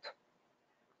effort.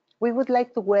 We would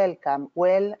like to welcome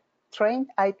well-trained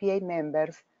IPA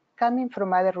members coming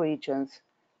from other regions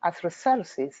as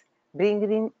resources,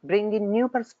 bringing new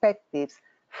perspectives,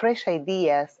 fresh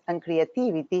ideas, and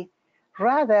creativity,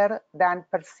 rather than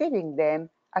perceiving them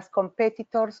as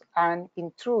competitors and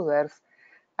intruders,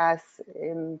 as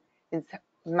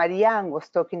Marianne was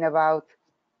talking about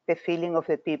the feeling of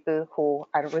the people who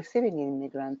are receiving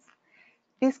immigrants.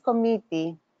 This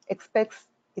committee expects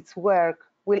its work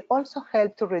will also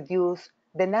help to reduce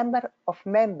the number of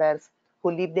members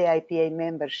who leave the IPA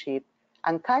membership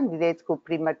and candidates who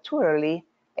prematurely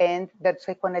end their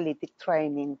psychoanalytic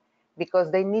training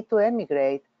because they need to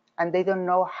emigrate and they don't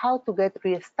know how to get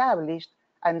reestablished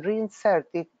and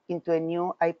reinserted into a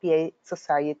new IPA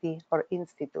society or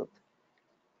institute.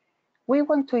 We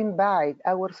want to invite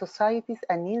our societies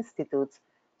and institutes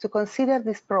to consider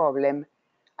this problem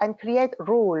and create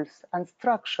rules and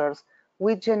structures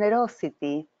with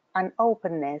generosity and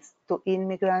openness to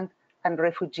immigrant and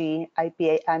refugee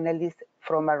IPA analysts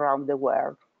from around the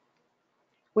world.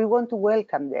 We want to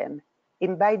welcome them,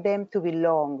 invite them to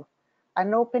belong,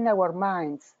 and open our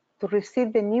minds to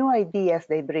receive the new ideas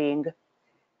they bring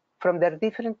from their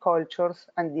different cultures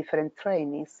and different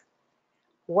trainings.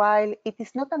 While it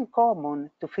is not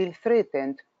uncommon to feel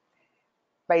threatened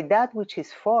by that which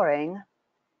is foreign,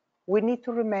 we need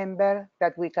to remember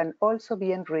that we can also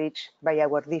be enriched by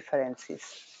our differences.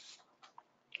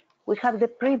 We have the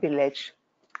privilege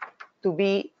to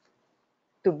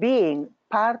being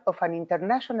part of an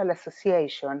international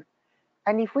association,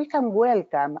 and if we can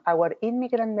welcome our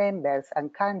immigrant members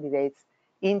and candidates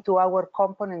into our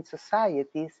component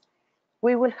societies,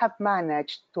 we will have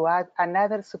managed to add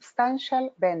another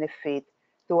substantial benefit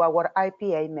to our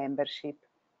IPA membership.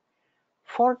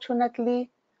 Fortunately,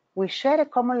 we share a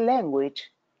common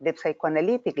language, the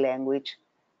psychoanalytic language,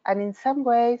 and in some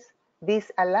ways,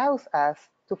 this allows us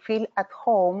to feel at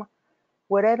home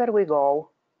wherever we go.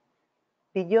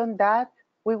 Beyond that,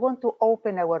 we want to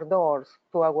open our doors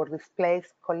to our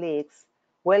displaced colleagues,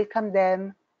 welcome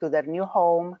them to their new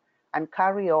home, and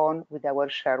carry on with our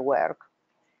shared work.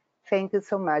 Thank you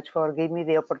so much for giving me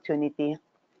the opportunity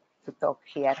to talk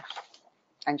here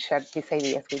and share these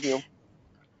ideas with you.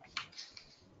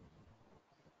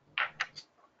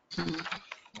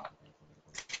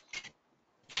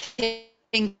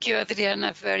 Thank you,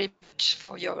 Adriana, very much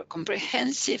for your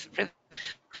comprehensive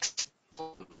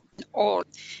all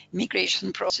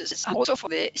migration processes and also for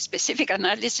the specific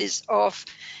analysis of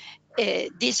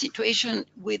this situation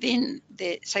within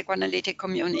the psychoanalytic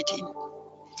community.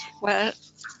 Well,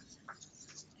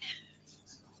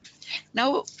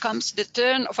 now comes the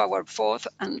turn of our fourth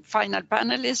and final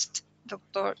panelist,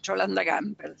 Dr. Yolanda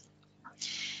Gamble.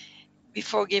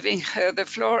 Before giving her the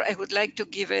floor, I would like to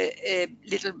give a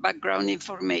little background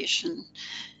information.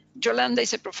 Yolanda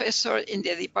is a professor in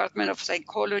the Department of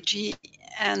Psychology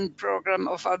and Program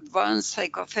of Advanced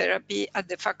Psychotherapy at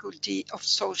the Faculty of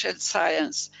Social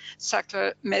Science,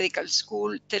 Sackler Medical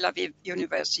School, Tel Aviv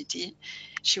University.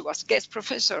 She was guest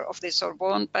professor of the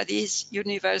Sorbonne Paris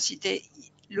Université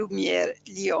Lumière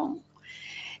Lyon.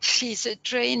 She is a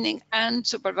training and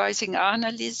supervising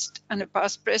analyst and a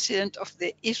past president of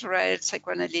the Israel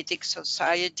Psychoanalytic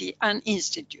Society and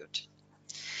Institute.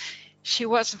 She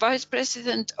was vice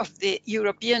president of the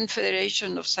European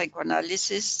Federation of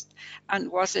Psychoanalysis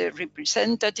and was a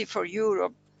representative for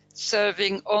Europe,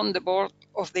 serving on the board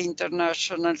of the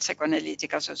International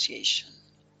Psychoanalytic Association.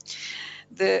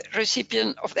 The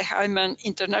recipient of the Hyman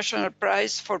International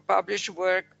Prize for published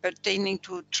work pertaining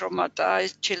to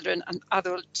traumatized children and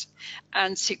adults,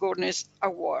 and Sigourney's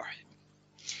Award.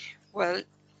 Well,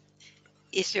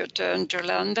 it's your turn,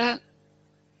 Yolanda.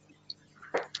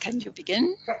 Can you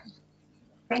begin?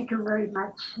 Thank you very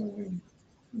much.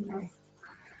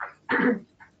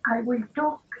 I will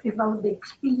talk about the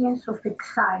experience of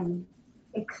exile,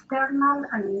 external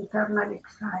and internal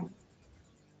exile.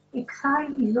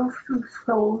 Exile is often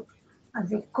thought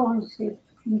as a concept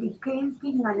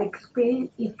indicating an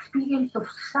experience of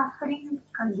suffering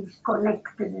and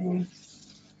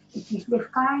disconnectedness. It is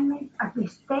defined as the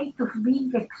state of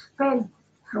being expelled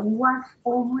from one's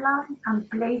homeland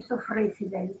and place of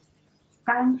residence,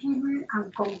 tangible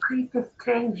and concrete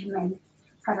estrangement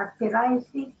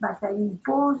characterized by an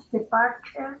imposed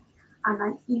departure and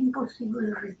an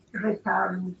impossible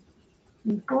return.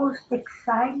 Imposed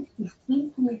exile is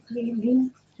intimately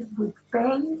linked with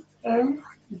pain, hence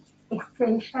it's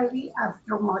essentially as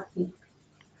traumatic.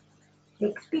 The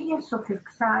experience of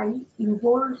exile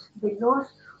involves the loss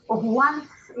of one's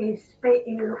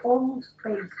own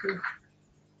spaces,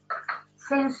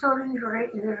 sensory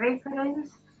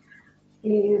reference,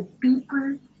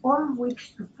 people, all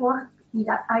which support the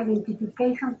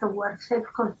identification towards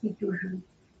self-constitution.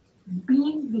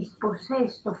 Being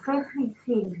dispossessed of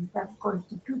everything that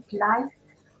constitutes life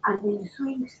and the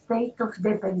ensuing state of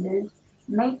dependence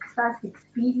makes us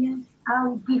experience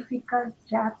how difficult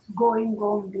just going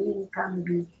on being can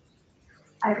be.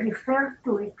 I refer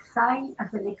to exile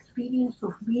as an experience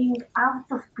of being out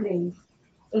of place,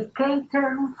 a K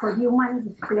term for human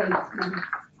displacement.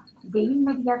 They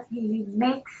immediately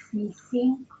makes me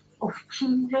think of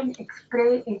children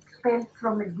expelled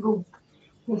from a group,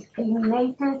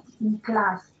 discriminated in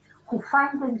class, who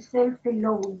find themselves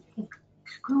alone,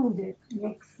 excluded in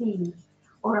exile,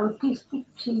 or autistic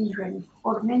children,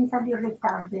 or mentally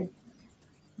retarded.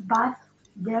 But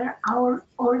there are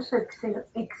also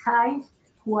exiles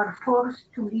who are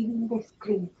forced to live in the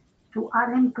street, to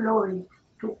unemployed,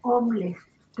 to homeless,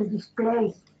 to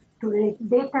displaced, to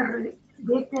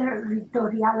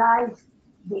deterritorialize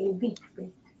the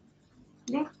evicted.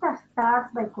 Let us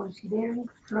start by considering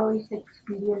Freud's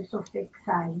experience of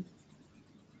exile.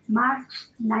 March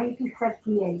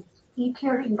 1938,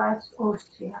 Hitler invades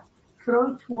Austria.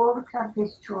 Freud's works are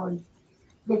destroyed.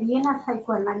 The Vienna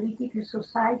Psychoanalytic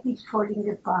Society is falling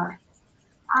apart.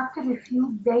 After a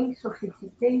few days of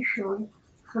hesitation,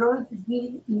 Freud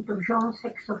gives into John's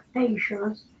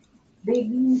exhortations,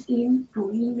 begging him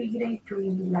to immigrate to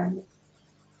England.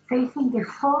 Facing a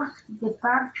forced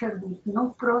departure with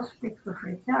no prospect of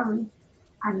return,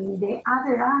 and on the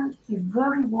other hand, a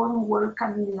very warm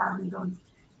welcome in London,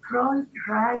 Freud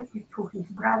writes to his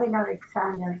brother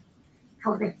Alexander,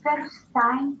 "For the first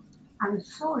time, and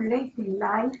so late in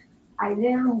life, I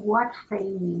learned what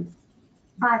fame is.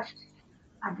 But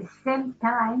at the same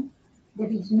time,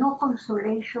 there is no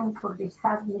consolation for the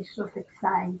sadness of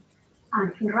exile."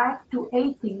 And he writes to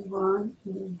Eitingon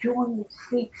in June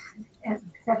 6,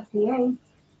 38,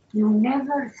 "You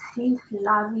never cease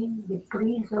loving the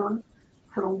prison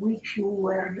from which you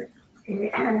were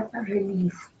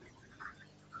released."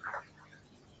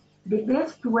 The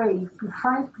best way to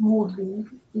fight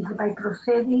moving is by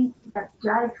proceeding that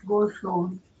life goes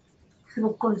on.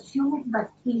 Through consumed by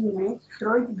illness,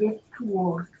 Freud gets to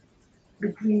work.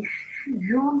 Between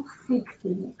June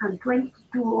 16 and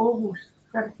 22 August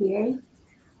 38,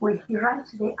 when he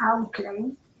writes the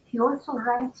outline, he also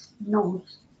writes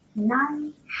notes,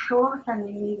 9 short and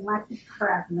enigmatic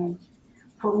fragments.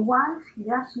 For once, he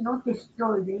does not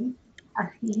destroy them, as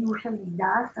he usually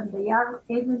does, and they are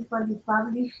eventually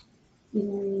published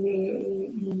in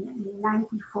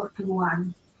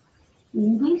 1941.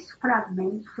 In these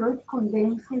fragments, Freud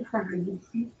condenses and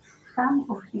revisits some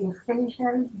of the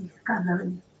essential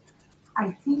discoveries.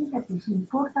 I think that it's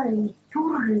important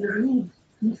to reread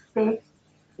this text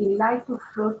in light of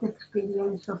Freud's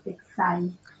experience of exile,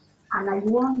 and I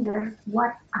wonder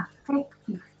what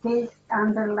affective test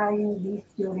underlying these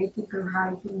theoretical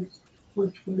writings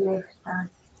which he left us.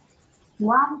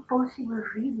 One possible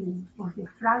reading of the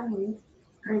fragment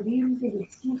reveals the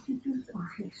vicissitudes of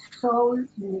his soul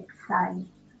in exile.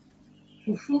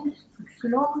 He seems to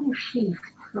slowly shift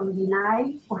from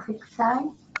denial of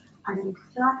exile and the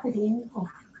suffering of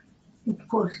it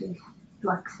causes to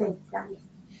acceptance.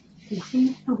 He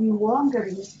seems to be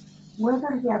wondering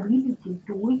whether the ability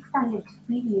to withstand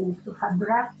experience of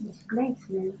abrupt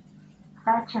displacement,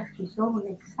 such as his own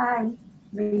exile,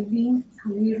 may lead to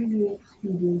early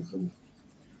experiences.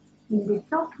 In the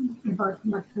talking about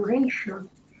maturation,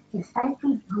 the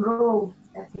cyclic growth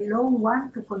that allows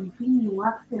one to continue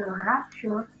after a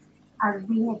rupture has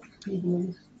been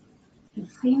experienced. He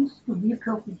seems to be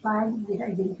preoccupied with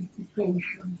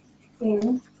identification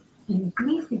and,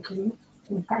 implicitly,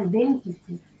 with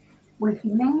identity. When he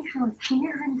mentions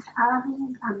children's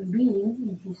having and being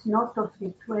in his note of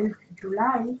the 12th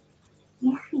July,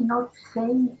 is he not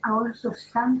saying also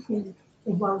something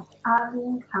about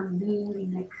having and being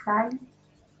in exile?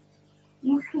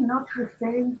 Is he not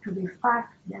referring to the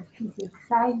fact that his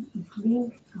exile is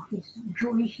linked to his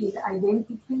Jewish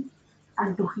identity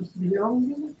and to his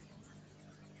belonging?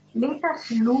 Let us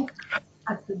look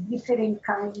at a different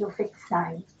kind of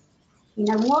exile. In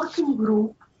a working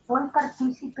group, all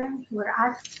participants were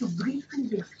asked to briefly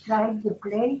describe the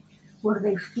place where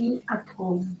they feel at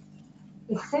home.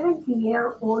 A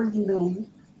 70-year-old man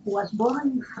who was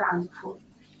born in Frankfurt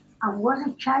and was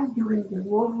a child during the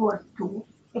World War II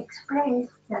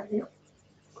expressed that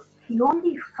he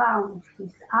only found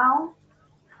his home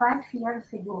 5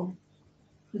 years ago.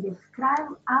 He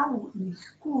described how in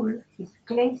school his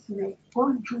classmates,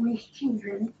 all Jewish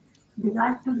children,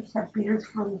 began to disappear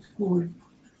from school,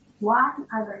 one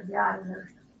after the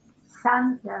other.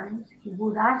 Sometimes he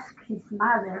would ask his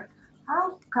mother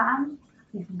how come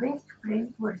his best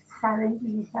friends were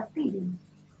suddenly disappearing,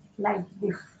 like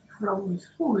from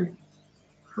school,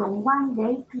 from one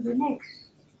day to the next.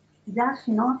 He does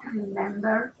not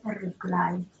remember a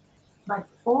reply, but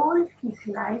all his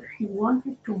life he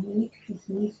wanted to meet his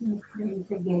missing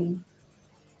friends again.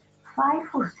 5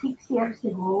 or 6 years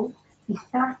ago, he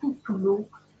started to look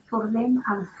for them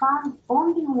and found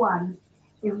only one.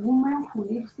 a woman who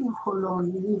lives in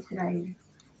Holon in Israel.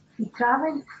 He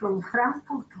traveled from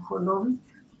Frankfurt to Holon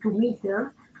to meet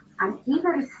her, and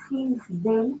ever since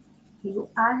then he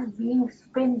has been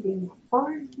spending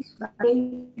all his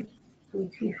vacations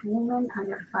with his woman and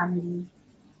her family.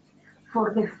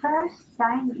 For the first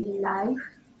time in life,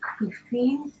 he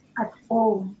feels at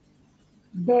home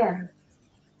there.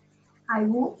 I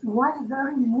was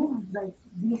very moved by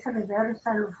this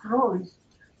reversal of roles.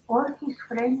 All his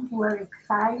friends were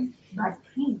exiled, but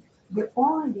he, the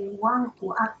only one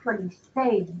who actually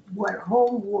stayed where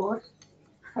home was,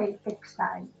 felt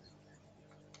exiled.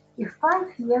 A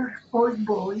 5-year-old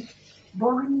boy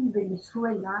born in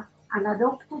Venezuela and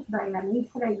adopted by an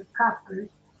Israeli couple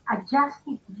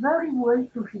adjusted very well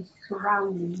to his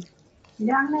surroundings,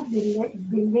 learned the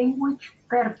language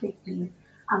perfectly,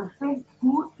 and felt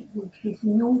good with his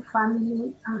new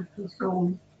family and his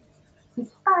own. His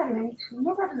parents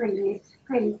nevertheless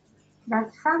felt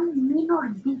that some minor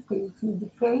details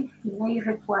indicate he may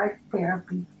require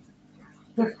therapy.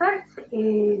 The first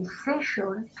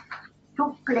session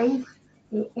took place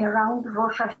around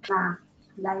Rosh Hashanah,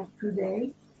 like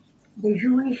today, the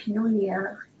Jewish New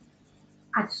Year.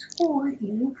 At school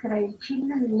in Israel,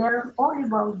 children learn all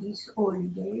about these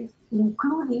holidays,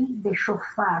 including the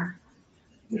shofar.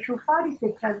 The shofar is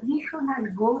a traditional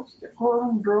ghost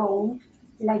horn blown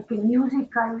like a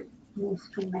musical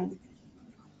instrument.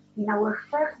 In our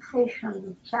first session,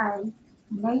 the child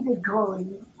made a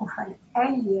drawing of an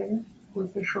alien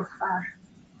with a shofar.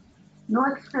 No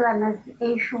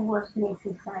explanation was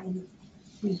necessary.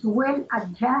 This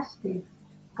well-adjusted,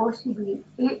 possibly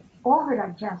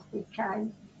over-adjusted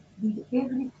child did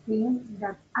everything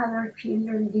that other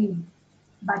children did,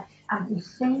 but at the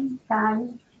same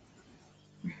time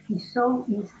he saw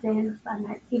himself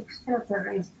an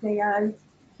extraterrestrial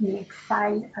in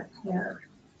exile at her.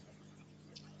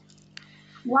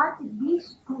 What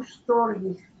these two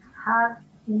stories have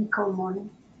in common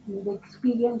is the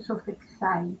experience of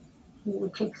exile, in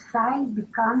which exile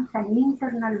becomes an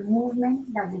internal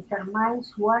movement that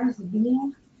determines one's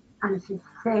being and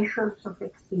cessations of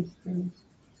existence.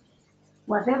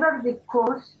 Whatever the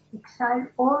cause, exile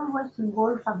always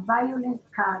involves a violent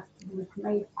cut which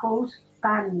may cause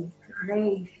panic,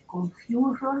 rage,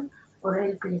 confusion, or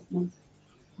helplessness.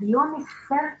 Beyond a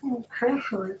certain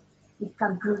threshold, it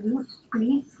can produce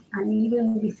splits and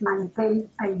even dismantle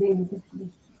identity,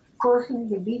 causing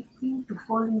the victim to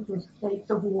fall into a state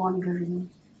of wandering.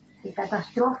 A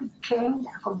catastrophic change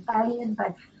accompanied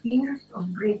by fears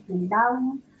of breaking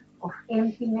down, of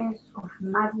emptiness, of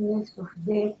madness, of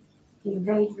death,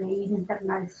 invade the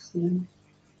internal scene.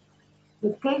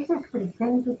 The cases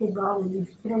presented above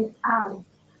illustrate how,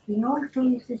 in all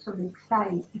cases of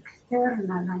exile,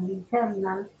 external and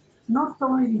internal, not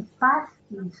only past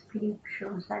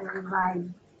inscriptions are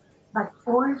revived, but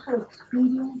also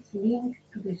experience linked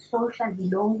to the social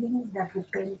belonging that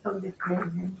depends on the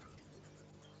present.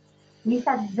 These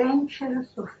adventures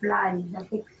of life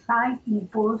that excite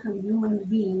impose on human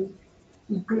beings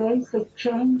implies a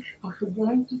change of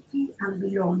identity and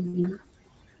belonging.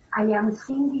 I am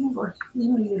thinking of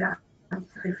immigrants,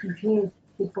 refugees,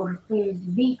 deportees,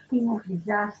 victims of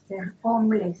disaster,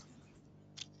 homeless,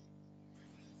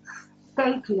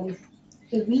 stateless,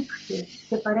 evicted,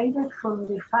 separated from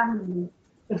their family,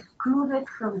 excluded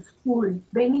from school,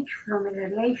 banished from a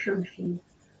relationship,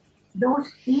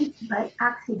 those hit by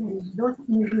accidents, those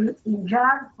injured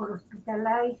or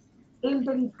hospitalized,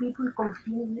 elderly people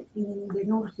confined in the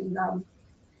nursing home.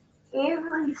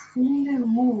 Every single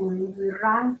movement we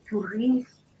run to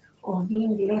risk of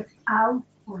being left out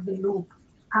of the loop,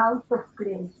 out of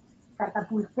place,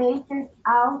 catapulted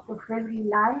out of every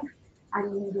life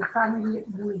and in the family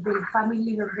with the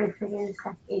family reference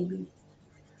at habit.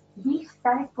 This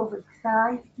type of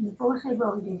exile imposes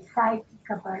on the psychic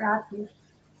apparatus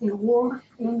a work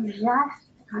aimed just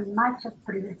as much at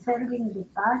preserving the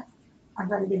past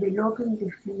as at developing the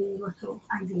feelings of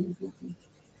identity.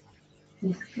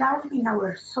 Described in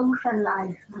our social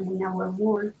life and in our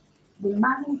world, the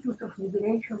magnitude of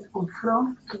migration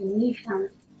confronts clinicians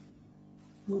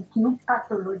with new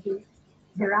pathologies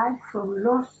derived from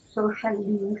lost social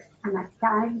links and at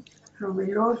times from a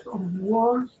loss of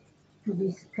words to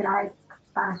describe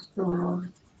past horrors.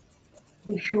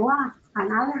 The Shoah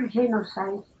and other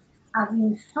genocides have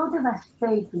been so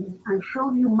devastating and show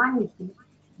humanity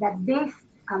that death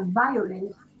and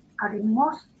violence are the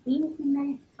most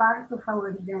intimate part of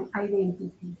our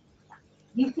identity.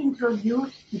 This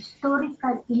introduced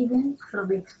historical events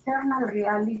from external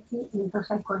reality into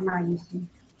psychoanalysis.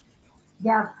 They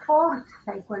are forced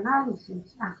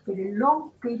psychoanalysis after a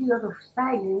long period of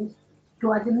silence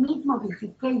to admit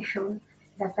modification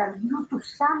that are due to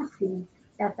something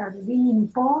that has been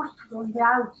imposed from the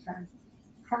outside,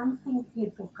 something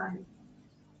epochal.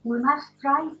 We must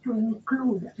try to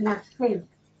include and accept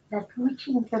that which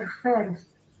interferes,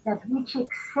 that which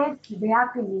accepts the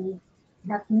happening,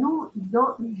 that do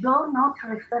not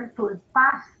refer to a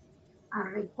past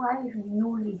and require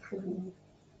new listening.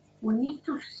 We need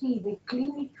to see the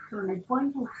clinic from a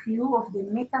point of view of the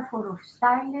metaphor of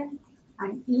silent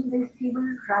and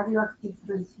invisible radioactive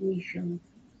transmission.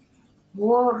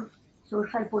 War,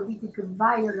 social political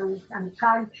violence and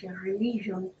culture,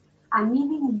 religion, and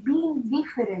even being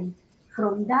different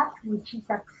from that which is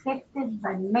accepted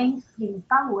by mainstream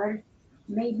power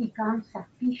may become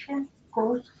sufficient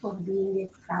cause for being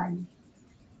exiled.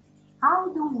 How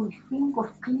do we think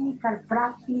of clinical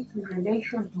practice in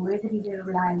relation to everyday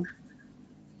life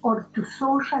or to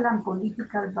social and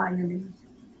political violence?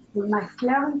 We must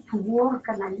learn to work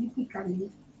analytically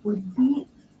with these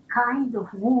kind of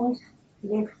wounds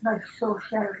left by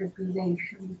social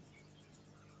repudiation.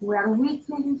 We are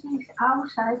witnessing how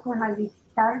psychoanalysts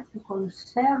start to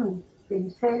concern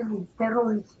themselves with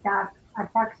terrorist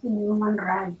attacks in human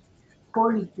rights,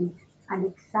 politics, and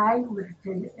exile which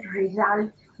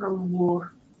results from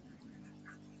war.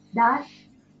 Thus,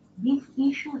 these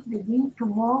issues begin to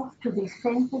move to the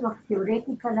center of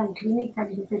theoretical and clinical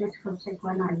interest for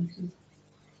psychoanalysis.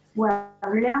 We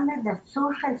have learned that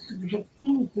social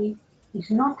subjectivity is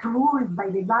not ruled by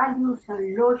the values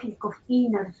and logic of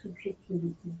inner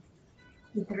subjectivity.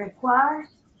 It requires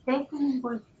taking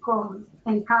into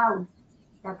account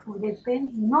that we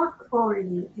depend not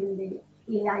only on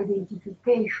the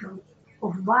identification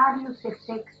of various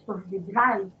effects of the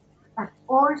drive, but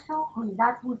also on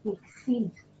that which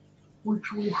exists,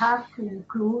 which we have to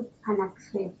include and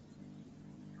accept.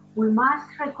 We must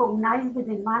recognize the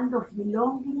demand of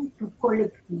belonging to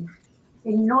collectives,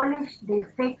 acknowledge the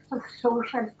effects of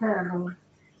social terror,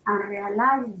 and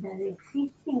realize that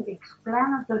existing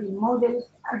explanatory models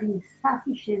are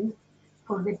insufficient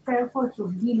for the purpose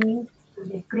of dealing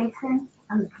with the present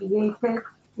and creating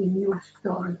a new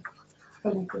story.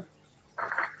 Thank you.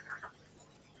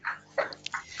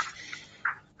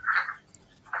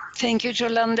 Thank you,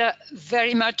 Yolanda,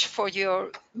 very much for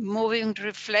your moving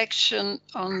reflection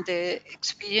on the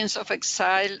experience of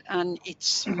exile and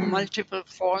its multiple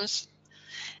forms.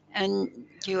 And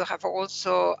you have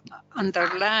also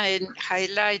underlined,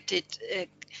 highlighted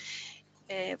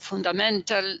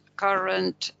fundamental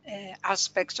current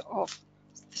aspects of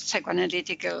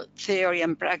psychoanalytical theory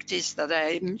and practice that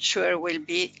I'm sure will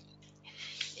be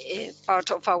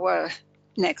part of our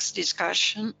next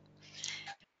discussion.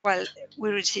 Well, we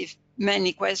received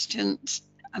many questions.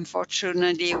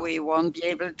 Unfortunately, we won't be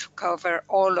able to cover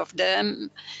all of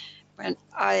them. When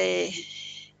I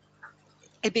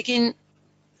begin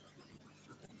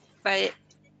by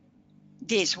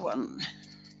this one.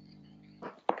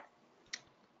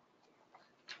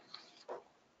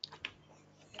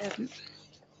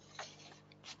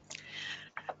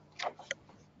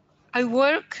 I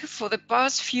work for the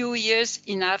past few years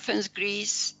in Athens,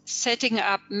 Greece, setting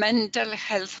up mental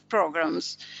health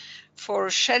programs for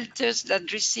shelters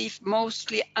that receive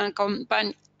mostly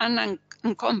unaccompanied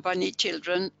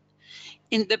children.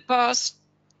 In the past,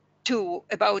 too,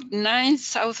 about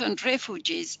 9,000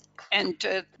 refugees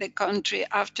entered the country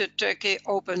after Turkey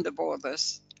opened the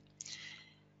borders.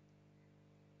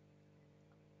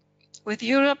 With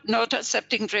Europe not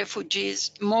accepting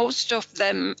refugees, most of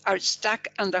them are stuck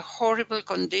under horrible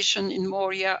conditions in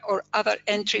Moria or other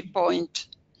entry point,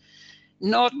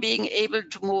 not being able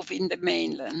to move in the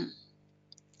mainland.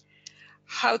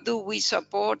 How do we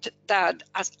support that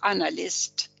as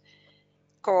analysts?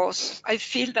 Because I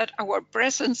feel that our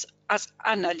presence as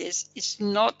analysts is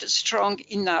not strong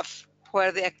enough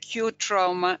where the acute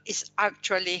trauma is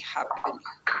actually happening.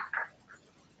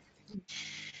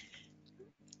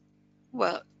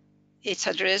 Well, it's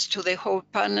addressed to the whole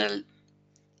panel.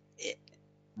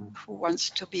 Who wants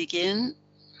to begin?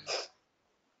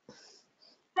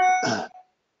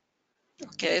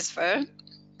 Okay, Sver.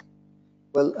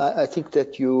 Well, I think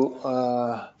that you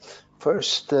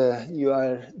first you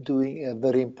are doing a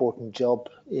very important job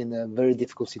in a very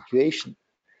difficult situation,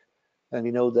 and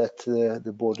we know that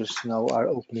the borders now are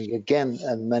opening again,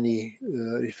 and many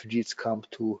refugees come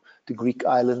to the Greek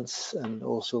islands and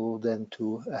also then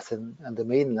to Athens and the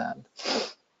mainland.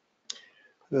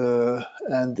 On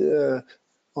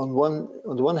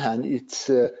the one hand, it's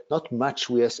not much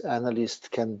we as analysts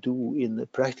can do in a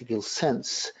practical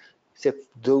sense, except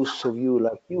those of you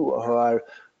like you who are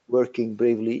working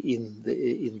bravely in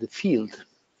the field.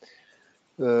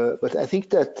 But I think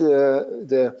that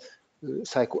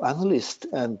psychoanalyst,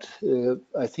 and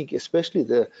I think especially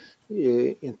the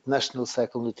International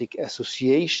Psychoanalytic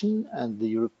Association and the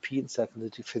European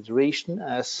Psychoanalytic Federation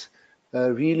as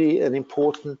really an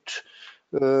important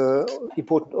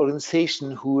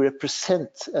organization who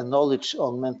represent a knowledge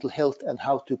on mental health and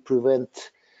how to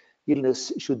prevent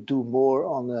illness, should do more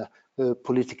on a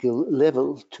political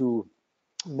level to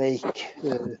make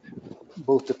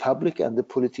both the public and the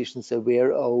politicians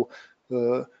aware of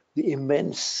the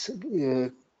immense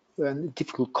and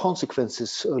difficult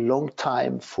consequences a long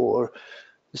time for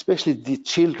especially the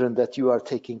children that you are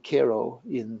taking care of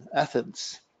in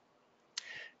Athens.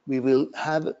 We will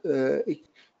have a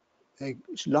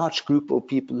large group of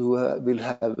people who will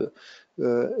have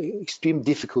extreme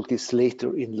difficulties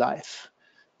later in life.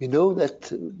 We know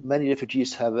that many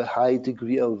refugees have a high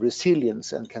degree of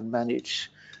resilience and can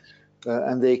manage,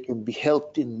 and they can be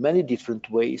helped in many different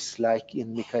ways, like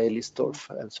in Michaelisdorf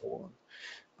and so on.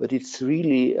 But it's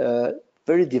really a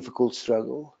very difficult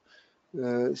struggle.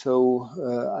 So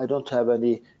I don't have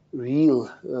any real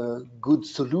good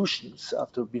solutions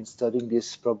after been studying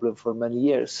this problem for many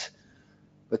years.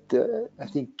 But I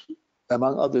think,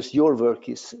 among others, your work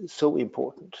is so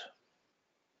important.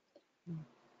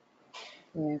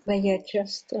 May I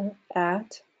just add?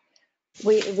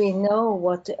 We know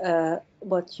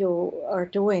what you are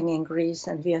doing in Greece,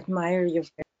 and we admire you.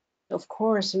 Of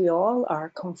course, we all are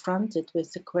confronted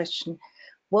with the question,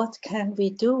 what can we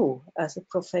do as a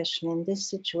profession in this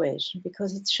situation?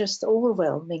 Because it's just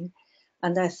overwhelming.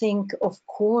 And I think, of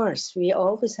course, we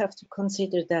always have to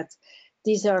consider that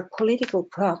these are political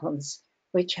problems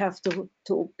which have to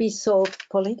be solved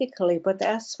politically. But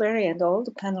as Sverre and all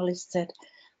the panelists said,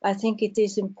 I think it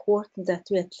is important that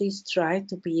we at least try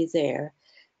to be there.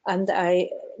 And I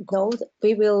know that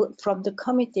we will, from the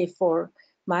Committee for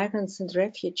Migrants and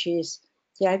Refugees,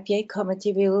 the IPA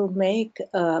committee, we will make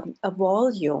a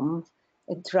volume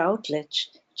in Routledge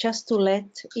just to let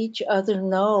each other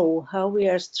know how we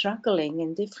are struggling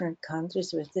in different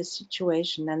countries with this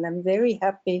situation. And I'm very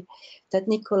happy that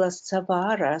Nicholas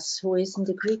Tsavaras, who is in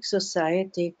the Greek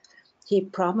Society, he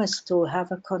promised to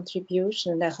have a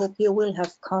contribution, and I hope you will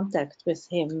have contact with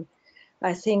him.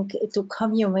 I think to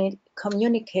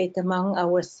communicate among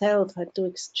ourselves and to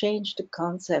exchange the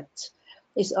concepts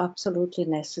is absolutely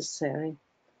necessary.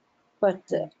 But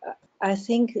I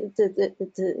think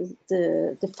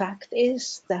the fact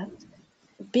is that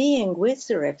being with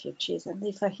the refugees, and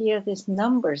if I hear these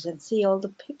numbers and see all the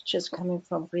pictures coming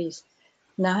from Greece,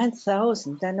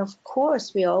 9,000, then of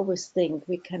course we always think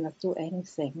we cannot do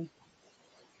anything.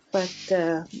 But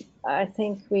I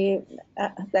think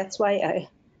that's why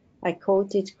I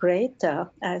quoted Greta.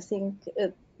 I think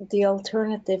the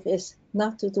alternative is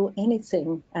not to do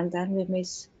anything, and then we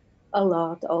miss a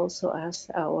lot also as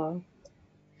our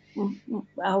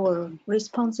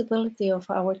responsibility of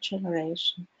our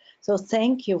generation. So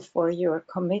thank you for your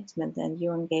commitment and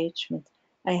your engagement.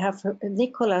 I have,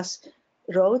 Nicholas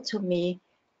wrote to me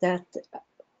that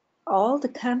all the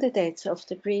candidates of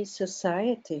the Greek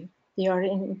Society, they are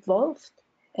involved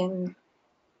in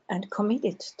and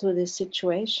committed to this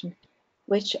situation,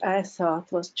 which I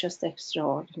thought was just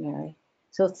extraordinary.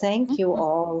 So thank you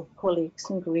all, colleagues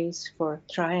in Greece, for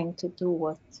trying to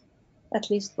do at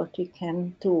least what we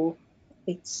can do.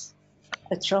 It's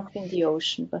a drop in the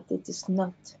ocean, but it is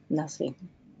not nothing.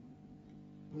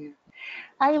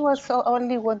 I was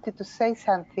only wanted to say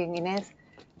something, Ines.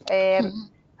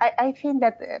 I think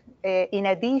that in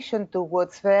addition to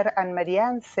what Sverre and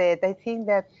Marianne said, I think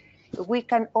that we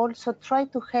can also try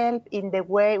to help in the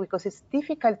way, because it's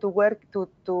difficult to work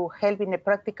to help in a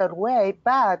practical way,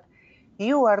 but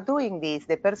you are doing this.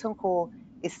 The person who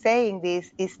is saying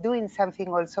this is doing something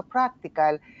also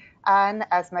practical. And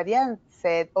as Marianne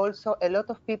said, also a lot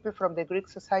of people from the Greek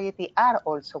society are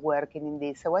also working in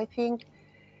this. So I think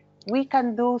we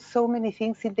can do so many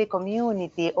things in the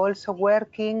community, also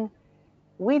working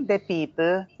with the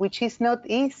people, which is not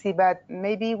easy, but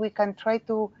maybe we can try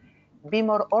to be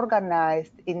more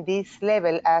organized in this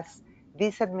level as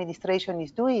this administration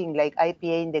is doing, like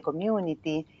IPA in the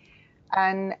community.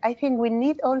 And I think we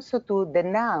need also to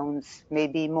denounce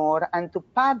maybe more and to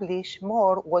publish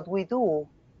more what we do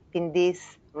in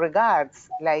these regards,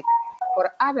 like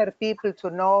for other people to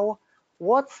know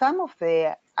what some of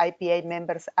the IPA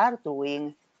members are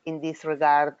doing in this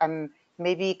regard, and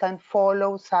maybe can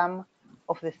follow some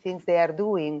of the things they are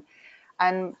doing.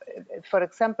 And for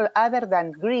example, other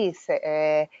than Greece,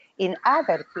 in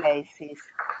other places,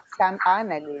 some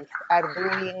analysts are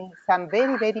doing some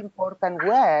very, very important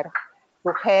work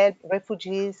to help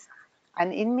refugees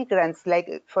and immigrants,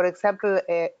 like, for example,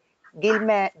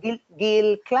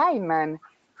 Gil Kleiman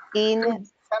in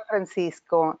San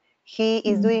Francisco. He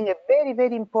is doing a very,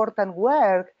 very important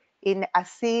work in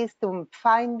assisting,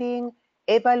 finding,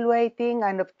 evaluating,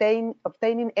 and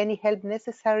obtaining any help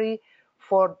necessary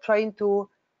for trying to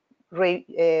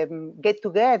get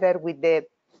together with the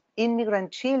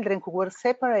immigrant children who were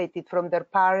separated from their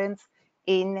parents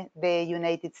in the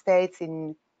United States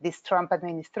in this Trump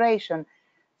administration.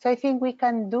 So I think we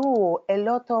can do a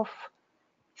lot of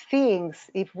things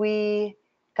if we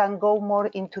can go more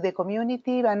into the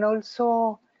community, and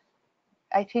also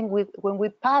I think when we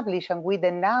publish and we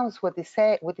denounce what is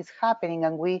happening,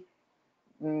 and we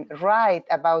write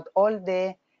about all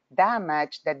the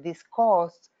damage that this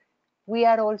causes, we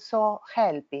are also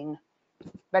helping.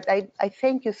 But I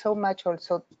thank you so much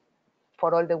also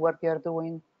for all the work you're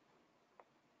doing.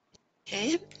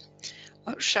 Okay.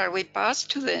 Or shall we pass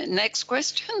to the next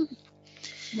question?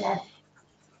 Yes.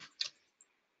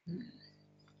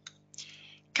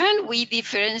 Can we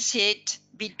differentiate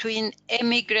between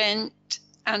immigrant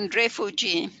and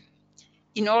refugee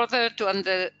in order to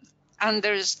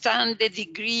understand the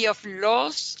degree of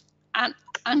loss and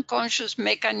unconscious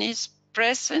mechanisms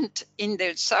present in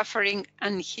their suffering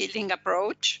and healing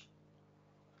approach?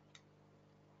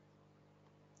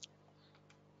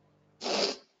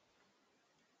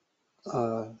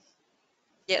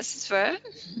 Yes, Sver?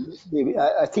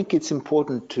 I think it's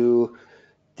important to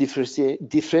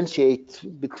differentiate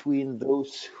between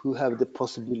those who have the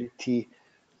possibility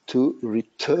to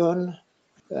return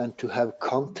and to have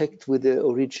contact with the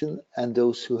origin, and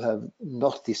those who have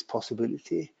not this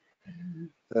possibility.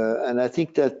 And I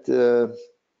think that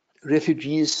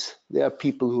refugees, they are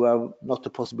people who have not the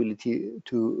possibility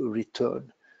to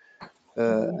return.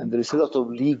 And there is a lot of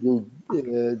legal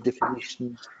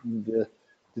definitions. The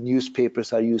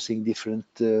newspapers are using different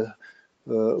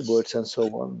words and so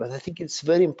on. But I think it's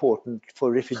very important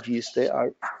for refugees. They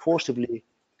are forcibly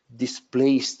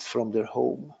displaced from their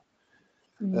home.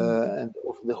 And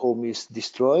often the home is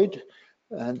destroyed,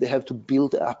 and they have to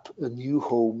build up a new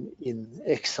home in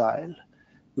exile,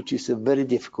 which is a very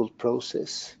difficult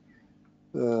process.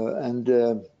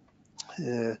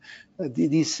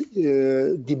 This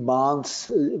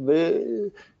demands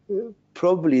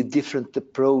probably different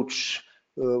approach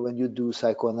when you do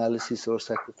psychoanalysis or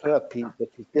psychotherapy, but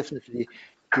it definitely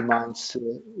demands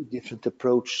a different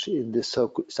approach in the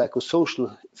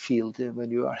psychosocial field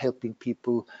when you are helping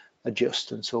people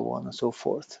adjust and so on and so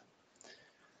forth.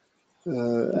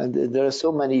 And there are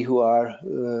so many who are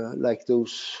like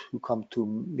those who come to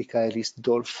Michaelis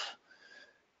Dolph,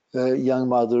 young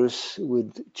mothers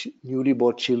with newly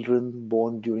born children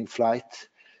born during flight,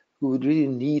 who would really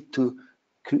need to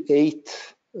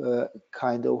create a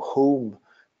kind of home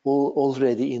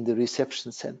already in the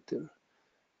reception center.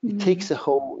 It takes a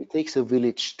home, it takes a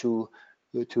village to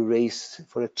raise,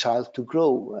 for a child to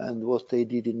grow. And what they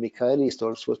did in Michaelis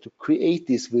Dolph was to create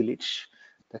this village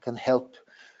that can help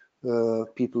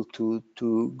people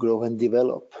to grow and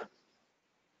develop.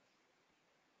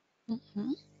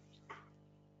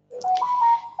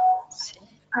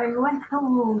 I want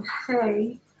to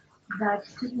say that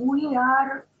we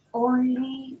are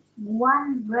only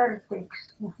one vertex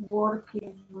of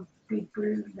working with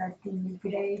people that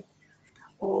immigrate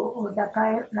or that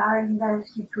are in that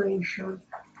situation.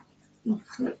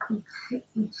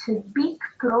 It's a big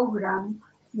program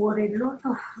where a lot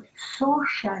of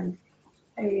social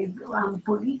and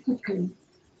political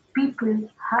people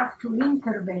have to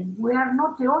intervene. We are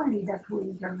not the only that will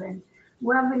intervene.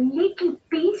 We have a little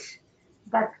piece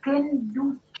that can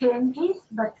do changes,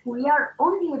 but we are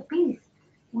only a piece.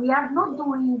 We are not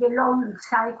doing alone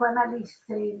psychoanalysis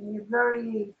in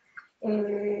very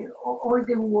all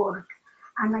the work.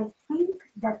 And I think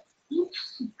that each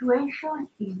situation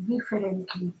is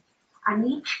differently, and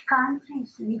each country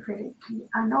is differently,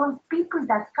 and all people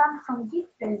that come from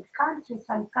different countries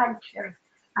and cultures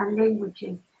and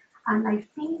languages. And I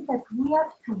think that we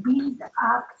have to build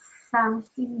up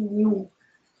something new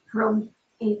from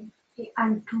it,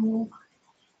 and to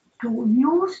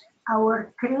use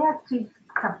our creative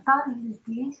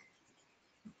capabilities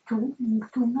to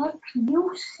make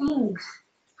new things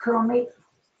from it,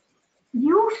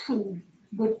 using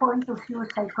the point of view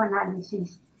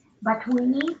psychoanalysis. But we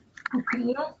need to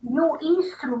create new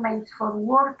instruments for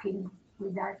working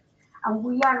with that. And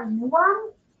we are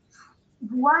one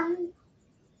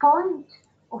point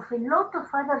of a lot of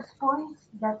other points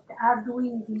that are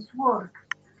doing this work,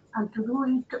 and to do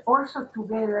it also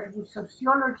together with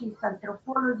sociologists,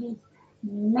 anthropologists,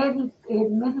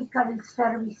 medical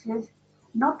services,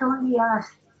 not only us,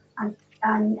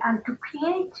 and to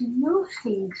create new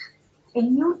things, a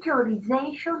new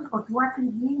theorization of what we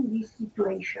do in this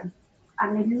situation,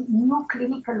 and a new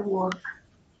clinical work.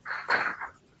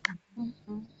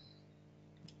 Mhm.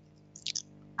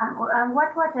 And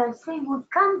what I say, we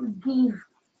can't give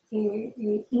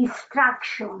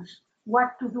instructions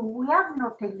what to do. We have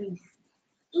not a list.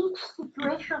 Each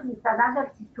situation is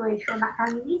another situation,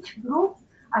 and each group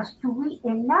has to be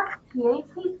enough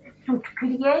creative to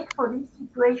create for this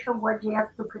situation what they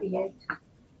have to create.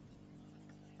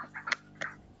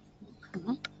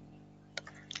 Mhm.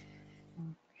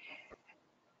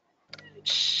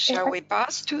 Shall we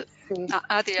pass to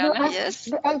Adriana? No, Yes.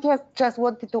 I just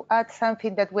wanted to add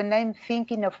something, that when I'm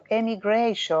thinking of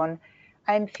emigration,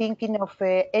 I'm thinking of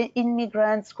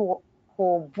immigrants who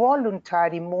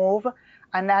voluntarily move,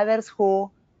 and others who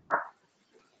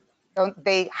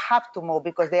they have to move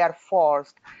because they are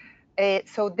forced.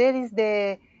 So there is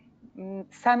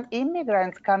some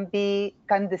immigrants can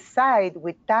decide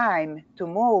with time to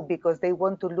move because they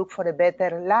want to look for a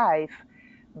better life.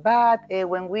 But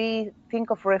when we think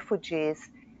of refugees,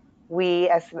 we,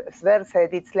 as Sver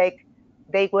said, it's like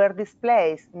they were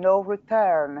displaced, no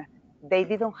return. They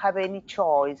didn't have any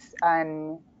choice,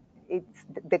 and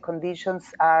the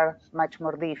conditions are much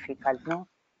more difficult, no?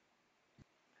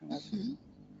 Mhm.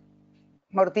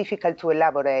 More difficult to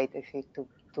elaborate, I think,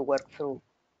 to work through.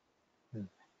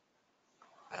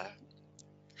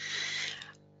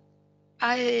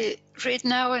 I read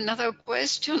now another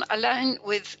question aligned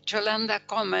with Yolanda's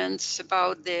comments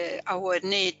about our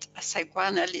need as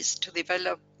psychoanalysts to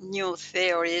develop new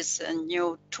theories and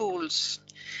new tools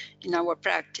in our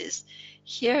practice.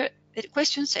 Here, the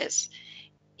question says,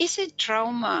 is it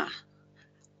trauma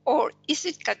or is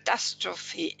it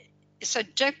catastrophe,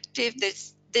 subjective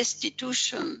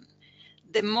destitution,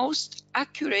 the most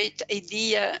accurate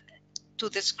idea to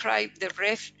describe the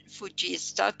refugee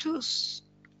status?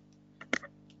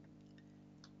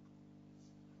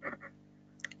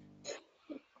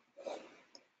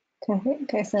 Can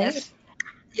I say? Yes,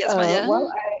 yes, Maya.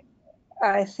 Well,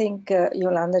 I think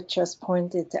Yolanda just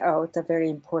pointed out a very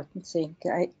important thing.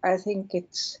 I think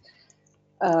it's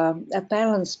a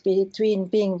balance between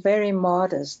being very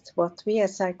modest, what we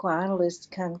as psychoanalysts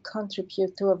can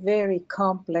contribute to a very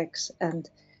complex and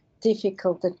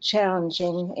difficult and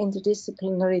challenging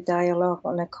interdisciplinary dialogue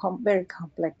on a very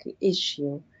complex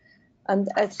issue. And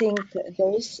I think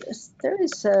there is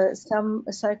some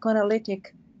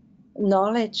psychoanalytic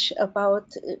knowledge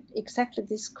about exactly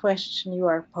this question you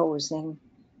are posing.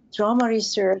 Trauma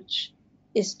research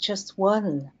is just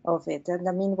one of it. And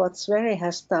I mean, what Sverre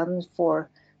has done for,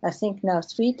 I think now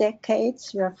 3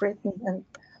 decades, you have written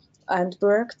and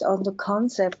worked on the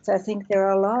concepts. I think there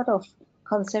are a lot of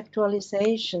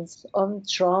conceptualizations on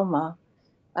trauma.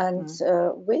 And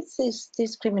with this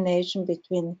discrimination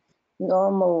between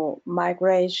normal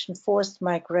migration, forced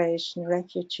migration,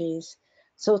 refugees,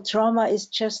 so trauma is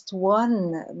just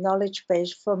one knowledge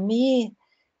base. For me,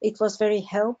 it was very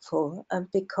helpful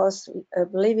because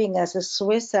living as a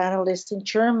Swiss analyst in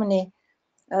Germany,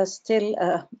 still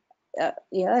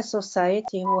a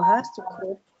society who has to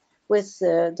cope with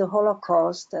the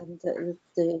Holocaust and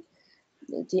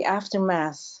the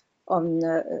aftermath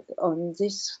on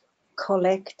this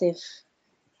collective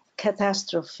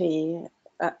catastrophe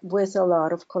with a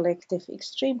lot of collective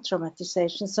extreme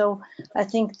traumatization. So I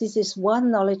think this is one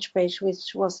knowledge base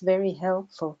which was very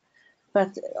helpful.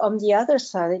 But on the other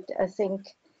side, I think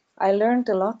I learned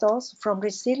a lot also from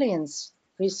resilience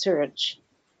research.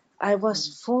 I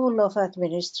was full of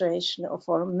administration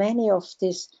for many of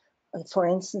these, for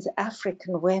instance,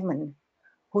 African women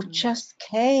who just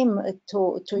came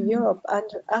to Europe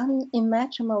under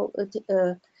unimaginable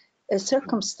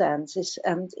circumstances.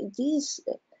 And these,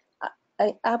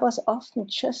 I was often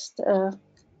just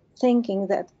thinking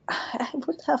that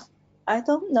I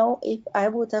don't know if I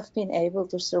would have been able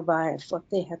to survive what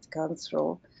they had gone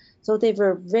through. So they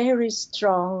were very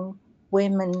strong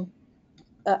women,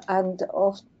 and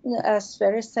often, as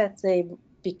Sverre said, they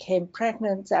became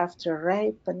pregnant after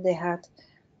rape, and they had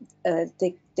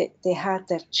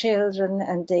their children,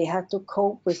 and they had to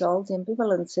cope with all the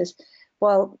ambivalences.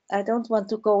 Well, I don't want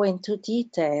to go into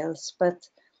details, but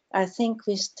I think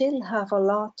we still have a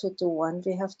lot to do, and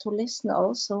we have to listen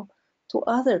also to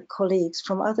other colleagues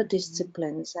from other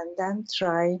disciplines and then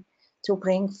try to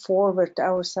bring forward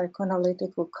our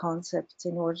psychoanalytical concepts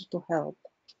in order to help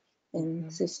in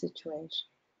this situation.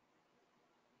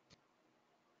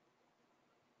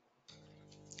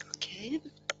 Okay.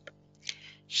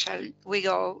 Shall we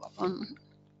go on?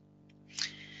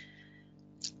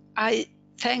 I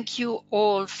thank you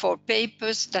all for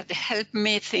papers that help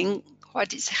me think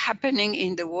what is happening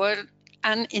in the world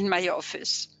and in my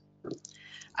office.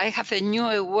 I have a new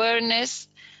awareness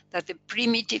that the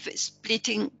primitive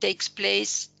splitting takes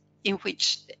place in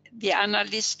which the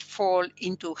analysts fall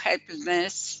into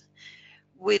helplessness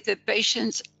with the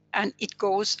patients and it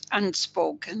goes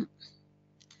unspoken.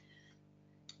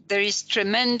 There is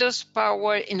tremendous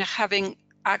power in having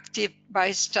active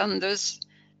bystanders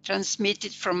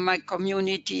transmitted from my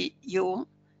community, you,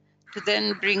 to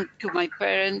then bring to my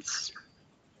parents.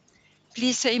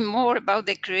 Please say more about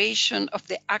the creation of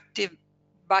the active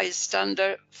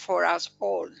bystander for us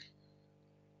all.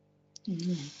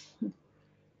 Mm.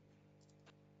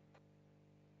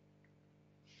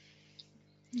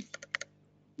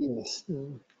 Yes.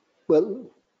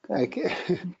 Well,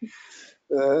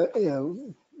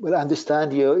 well, I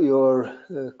understand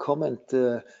your comment.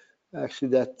 Actually,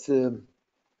 that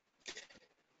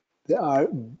there are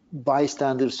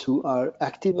bystanders who are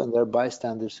active and there are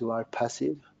bystanders who are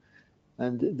passive.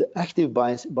 And the active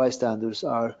bystanders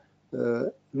are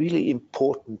really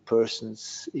important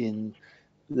persons in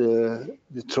the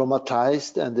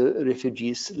traumatized and the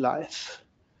refugees' life.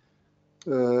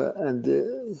 I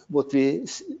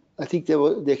think there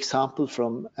was the example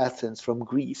from Athens, from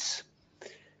Greece,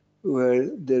 where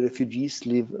the refugees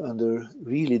live under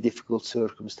really difficult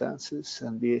circumstances,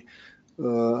 and we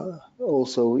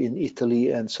also in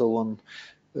Italy and so on,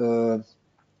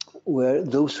 where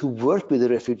those who work with the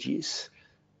refugees,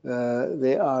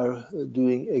 they are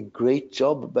doing a great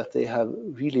job, but they have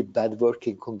really bad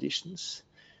working conditions.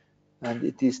 And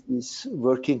it is these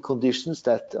working conditions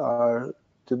that are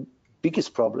the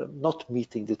biggest problem, not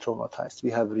meeting the traumatized.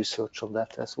 We have research on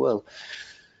that as well.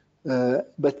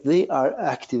 But they are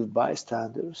active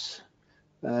bystanders.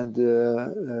 And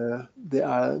they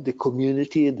are the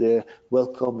community, the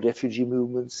Welcome Refugee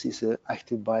Movements is an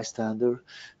active bystander.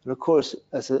 And of course,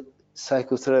 as a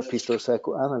psychotherapist or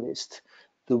psychoanalyst,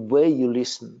 the way you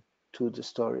listen to the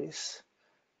stories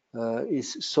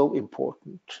is so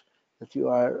important, that you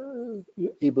are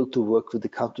able to work with the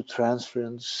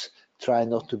countertransference, try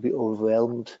not to be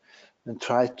overwhelmed, and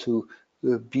try to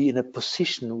be in a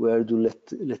position where you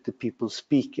let the people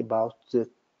speak about the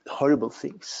horrible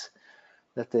things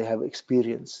that they have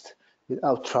experienced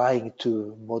without trying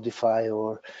to modify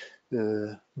or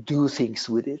do things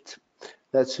with it.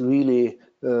 That's really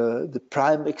the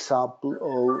prime example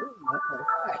of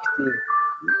active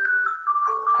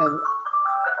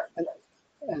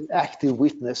and active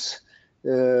witness,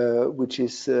 which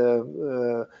is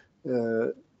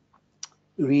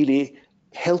really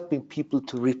helping people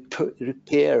to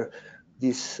repair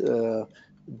this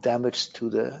damage to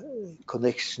the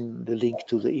connection, the link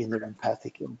to the inner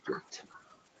empathic imprint.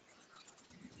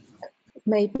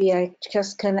 Maybe I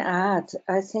just can add,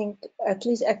 I think at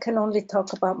least I can only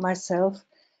talk about myself.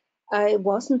 I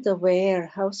wasn't aware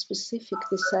how specific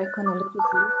the psychoanalytic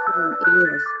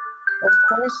listening is. Of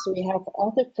course, we have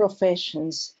other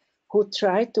professions who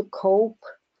try to cope.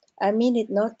 I mean it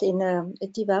not in a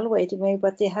devaluating way,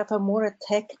 but they have a more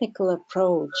technical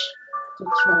approach to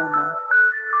trauma.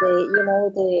 They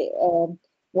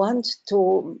want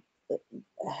to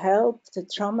help the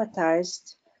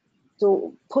traumatized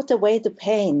to put away the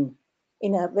pain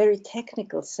in a very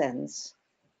technical sense.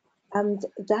 And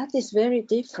that is very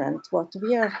different. What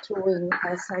we are doing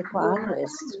as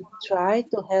psychoanalysts, try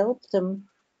to help them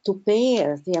to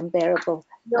bear the unbearable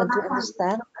and to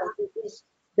understand that it is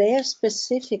their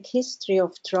specific history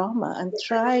of trauma and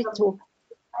try to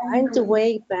find a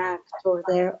way back to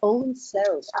their own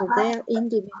self, to their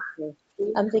individual.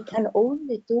 And they can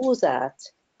only do that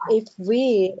if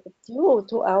we, due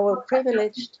to our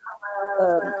privileged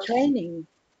training,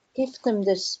 give them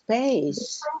the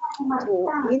space to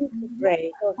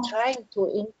integrate or trying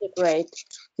to integrate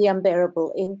the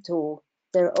unbearable into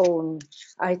their own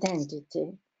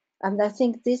identity. And I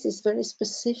think this is very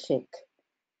specific,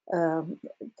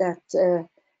 that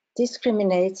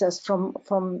discriminates us from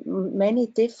many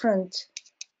different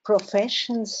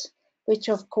professions, which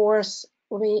of course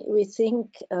we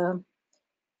think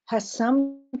has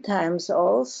sometimes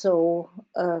also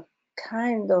a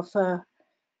kind of a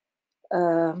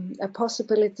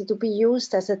possibility to be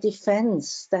used as a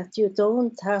defense, that you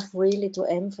don't have really to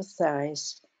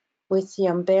emphasize with the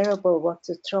unbearable what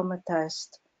the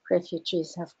traumatized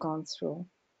refugees have gone through.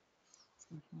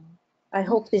 I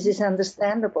hope this is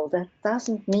understandable. That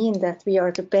doesn't mean that we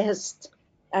are the best.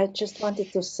 I just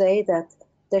wanted to say that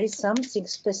there is something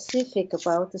specific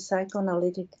about the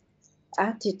psychoanalytic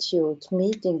attitude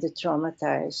meeting the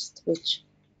traumatized, which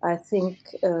I think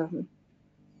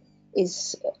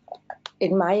is,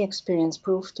 in my experience,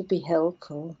 proved to be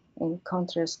helpful in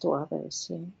contrast to others.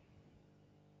 Yeah.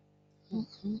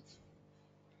 Mm-hmm.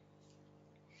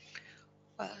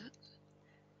 Well,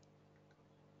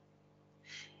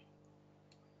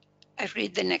 I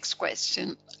read the next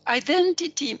question.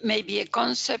 Identity may be a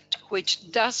concept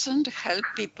which doesn't help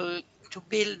people to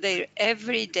build their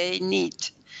everyday need,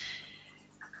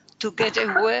 to get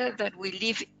aware that we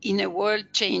live in a world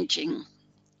changing.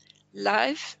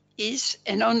 Life is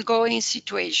an ongoing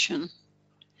situation.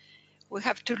 We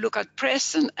have to look at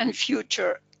present and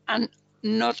future and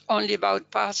not only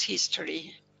about past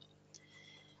history.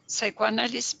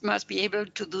 Psychoanalysts must be able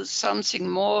to do something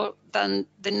more than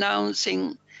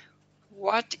denouncing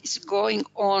what is going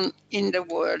on in the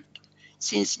world,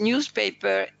 since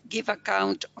newspapers give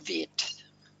account of it.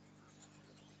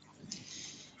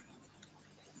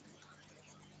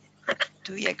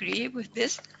 Do you agree with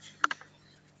this?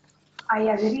 I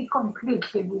agree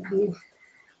completely with this.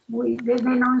 The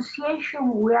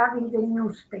denunciation we have in the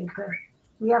newspaper,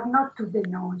 we have not to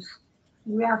denounce.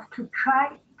 We have to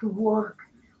try to work.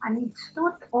 And it's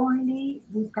not only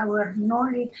with our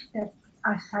knowledge that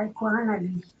as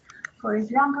psychoanalysts. For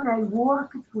example, I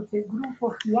worked with a group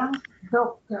of young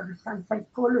doctors and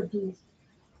psychologists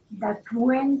that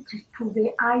went to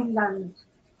the island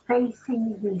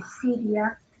facing the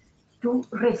Syria to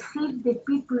receive the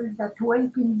people that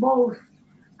went in boats,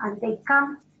 and they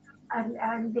come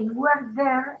and they were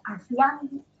there as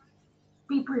young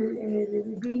people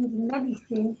bringing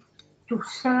medicine to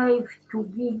save, to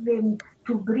give them,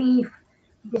 to brief.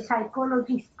 The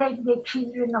psychologists take the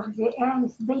children of the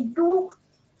ants. They do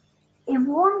a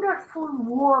wonderful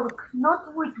work,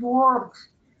 not with words,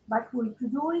 but with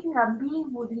doing and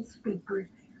being with these people.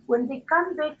 When they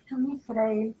come back to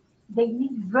Israel, they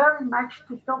need very much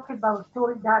to talk about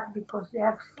all that because they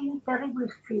have seen terrible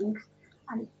things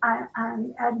and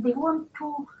they want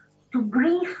to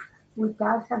brief with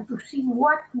us and to see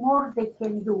what more they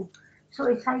can do.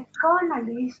 So a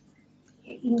psychoanalyst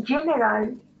in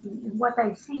general, what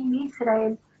I see in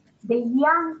Israel, the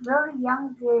young, very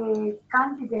young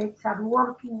candidates are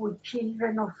working with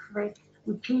children of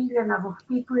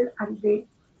people, and the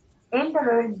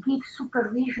elder gives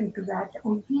supervision to that,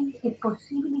 or gives a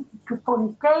possibility to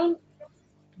contain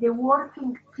the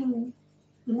working team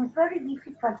in a very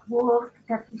difficult work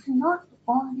that is not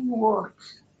only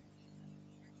words.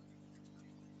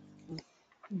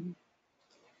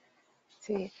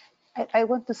 See, I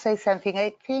want to say something.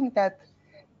 I think that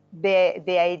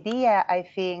the idea, I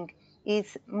think,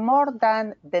 is more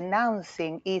than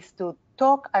denouncing, is to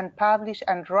talk and publish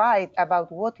and write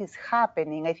about what is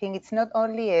happening. I think it's not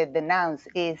only a denounce,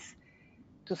 is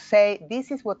to say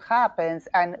this is what happens,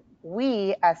 and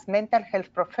we as mental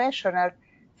health professionals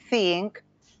think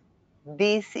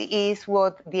this is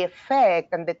what the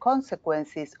effect and the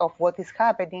consequences of what is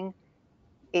happening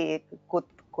it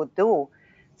could do.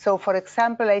 So, for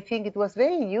example, I think it was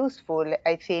very useful,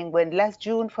 I think, when last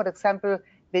June, for example,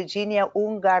 Virginia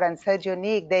Ungar and Sergio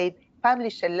Nick, they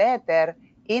published a letter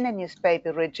in a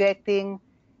newspaper rejecting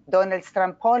Donald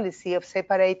Trump's policy of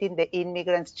separating the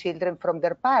immigrants' children from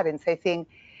their parents, I think,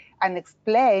 and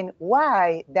explain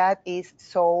why that is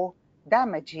so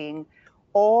damaging.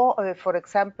 Or, for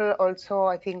example, also,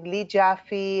 I think Lee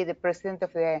Jaffe, the president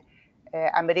of the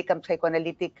American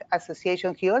Psychoanalytic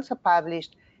Association, he also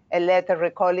published a letter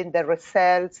recalling the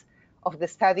results of the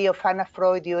study of Anna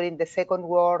Freud during the Second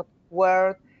World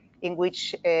War, in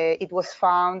which it was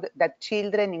found that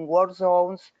children in war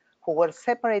zones who were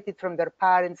separated from their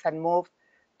parents and moved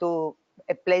to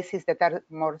places that are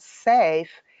more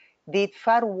safe did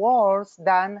far worse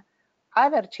than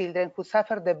other children who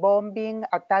suffered the bombing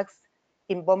attacks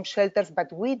in bomb shelters, but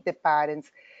with the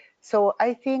parents. So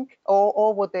I think,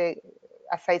 or what as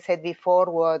I said before,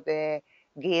 what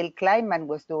Gail Kleinman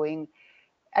was doing,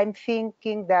 I'm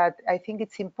thinking that I think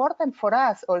it's important for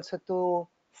us also to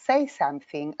say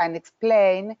something and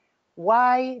explain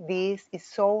why this is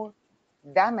so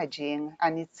damaging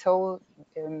and it's so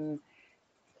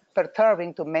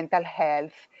perturbing to mental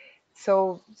health.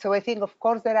 So I think, of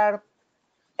course, there are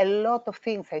a lot of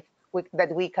things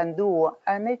that we can do.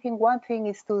 And I think one thing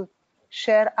is to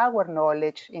share our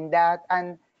knowledge in that.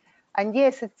 And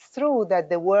yes, it's true that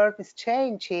the world is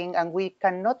changing and we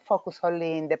cannot focus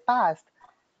only in the past,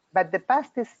 but the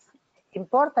past is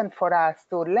important for us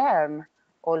to learn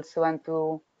also and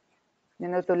to,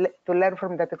 to learn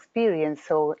from that experience.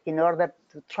 So in order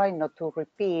to try not to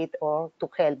repeat or to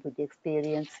help with the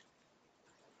experience.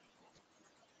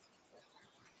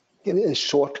 A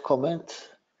short comment?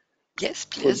 Yes,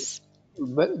 please.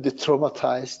 For the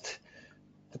traumatized,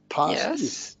 the past Yes.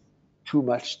 is too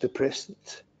much the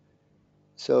present.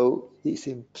 So it's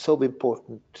so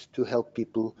important to help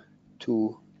people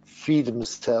to free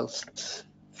themselves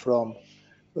from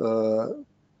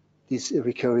these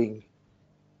recurring,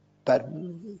 but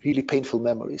really painful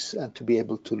memories, and to be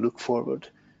able to look forward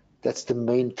that's the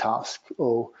main task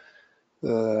of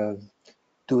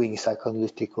doing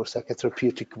psychoanalytic or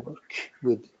psychotherapeutic work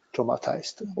with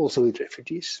traumatized, also with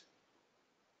refugees.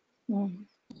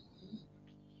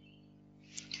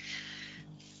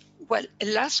 Well, a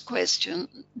last question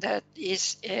that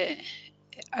is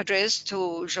addressed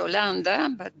to Yolanda,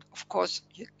 but of course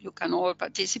you can all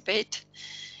participate.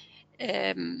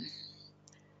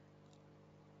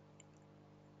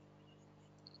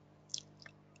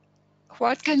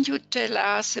 What can you tell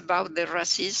us about the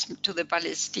racism to the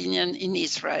Palestinian in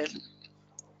Israel?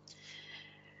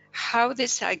 How the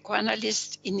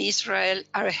psychoanalysts in Israel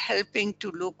are helping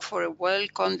to look for a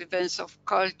world convivence of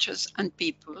cultures and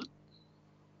people?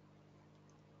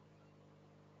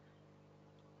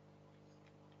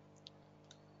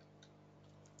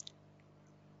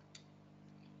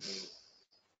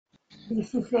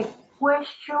 This is a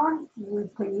question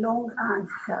with a long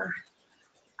answer.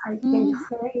 I can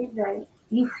say that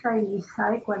Israeli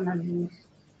psychoanalysts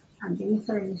and the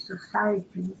Israeli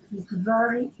society is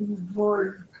very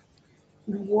involved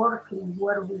in working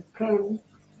where we can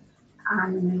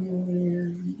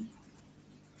and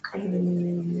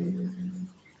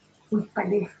with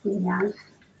Palestinians.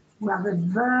 We have a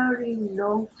very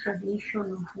long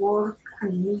tradition of work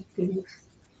and meetings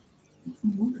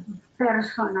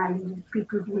personally,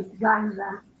 people with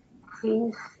Gaza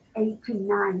since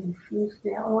 89, since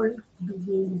the whole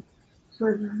beginning. So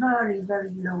it's very,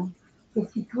 very long. The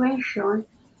situation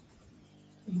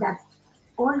that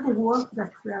all the work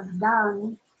that we have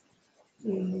done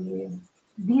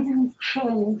didn't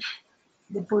change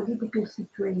the political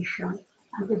situation,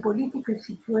 and the political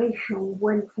situation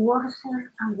went worse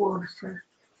and worse.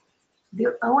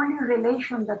 The only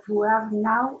relation that we have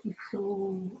now is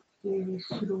through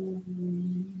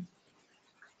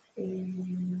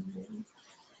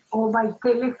or by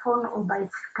telephone or by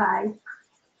Skype,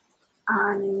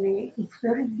 and it's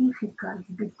very difficult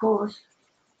because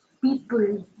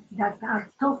people that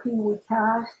are talking with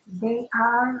us, they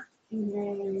are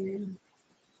in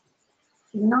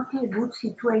not a good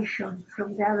situation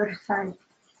from the other side.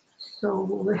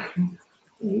 So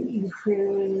it's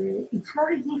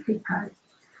very difficult.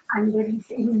 And there is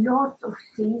a lot of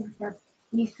things that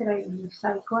Israeli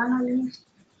psychoanalysts,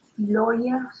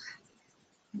 lawyers,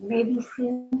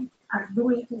 medicine are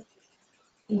doing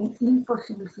in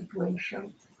impossible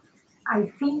situations.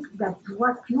 I think that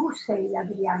what you say,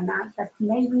 Adriana, that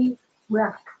maybe we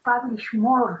have to publish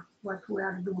more what we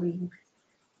are doing.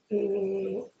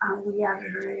 And we are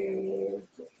to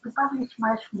publish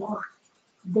much more.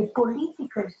 The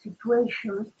political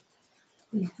situation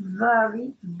is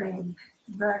very bad,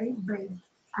 very bad.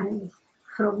 And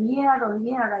from year on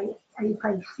year, if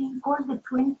I think all the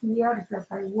 20 years that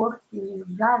I worked in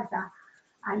Gaza,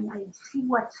 and I see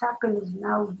what's happening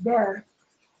now there,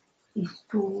 is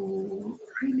to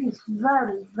really is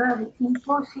very, very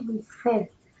impossible said.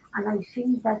 And I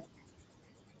think that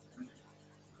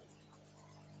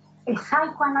a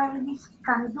psychoanalyst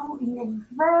can do in a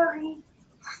very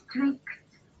strict,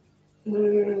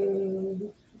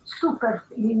 in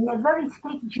a very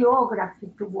strict geography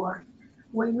to work.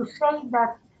 When you say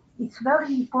that it's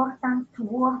very important to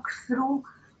work through,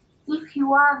 if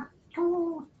you have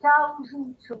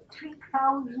 2,000 or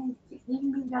 3,000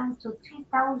 immigrants or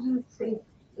 3,000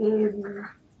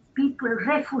 people,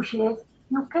 refugees,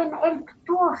 you can help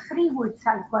 2 or 3 with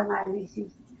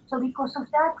psychoanalysis. So because of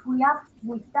that, we have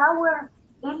with our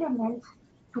elements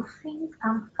to think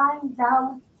and find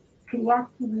out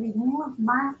creatively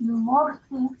more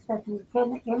things that we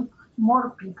can help more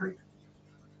people.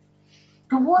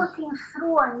 To working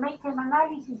through and make an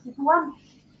analysis is one,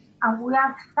 and we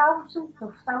have thousands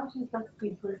of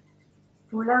people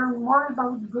to learn more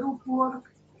about group work,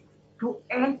 to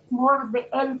help more the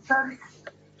helpers,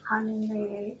 and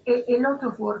a lot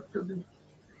of work to do.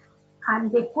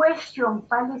 And the question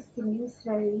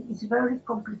Palestine-Israel is very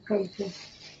complicated,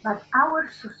 but our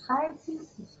society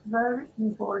is very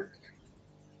involved.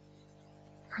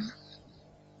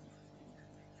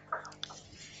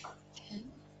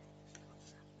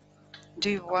 Do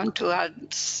you want to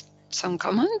add some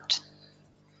comment?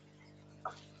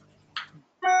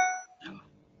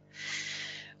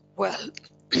 Well,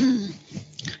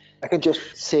 I can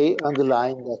just say,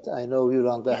 underline that I know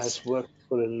Yolanda yes. has worked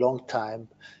for a long time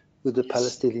with the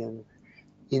Palestinian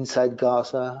inside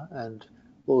Gaza and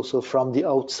also from the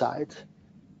outside.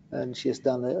 And she has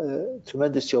done a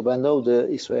tremendous job. I know the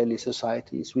Israeli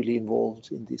society is really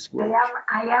involved in this work.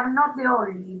 I am not the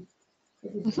only.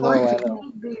 It is No, I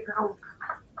know. big group.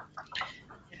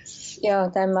 Yeah,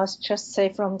 I must just say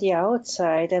from the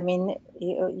outside, I mean,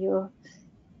 you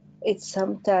it's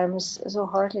sometimes so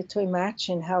hardly to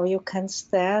imagine how you can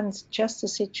stand just a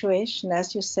situation,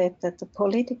 as you said, that the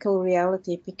political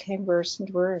reality became worse and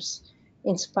worse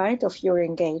in spite of your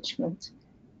engagement,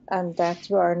 and that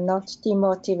you are not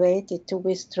demotivated to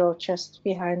withdraw just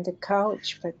behind the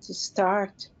couch, but to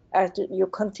start, you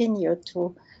continue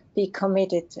to be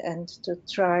committed and to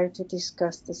try to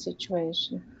discuss the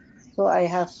situation. So I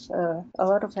have a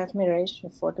lot of admiration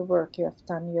for the work you have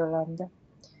done, Yolanda,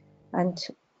 and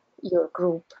your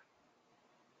group.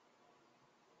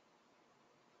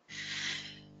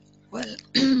 Well,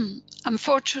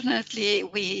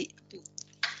 unfortunately,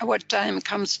 our time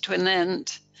comes to an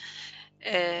end.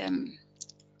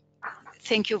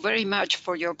 Thank you very much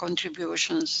for your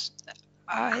contributions.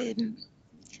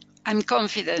 I'm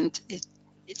confident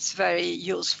it's very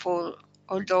useful,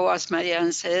 although, as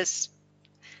Marianne says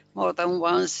more than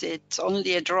once, it's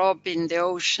only a drop in the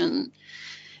ocean,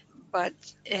 but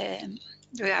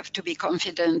we have to be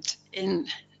confident in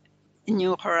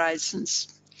new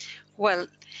horizons. Well,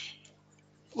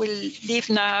 we'll leave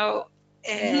now.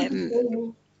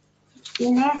 Inés,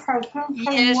 I can say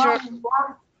Yes, one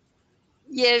more.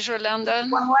 yes, Yolanda.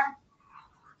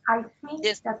 I think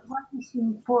Yes. that what is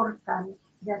important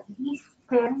that this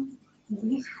term,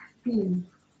 this field,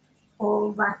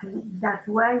 or that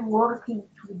we're working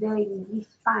today in this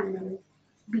panel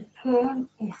became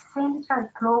a central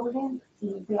problem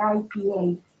in the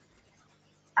IPA.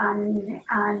 And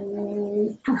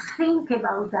to think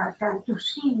about that and to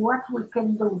see what we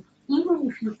can do, even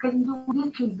if you can do a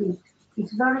little bit,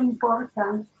 it's very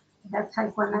important that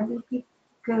psychoanalytic,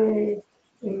 the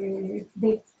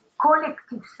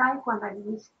collective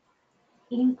psychoanalysts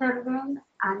intervene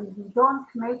and don't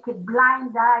make a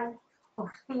blind eye of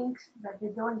things that they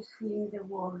don't see in the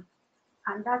world.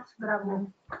 And that's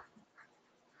bravo.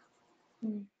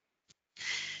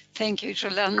 Thank you,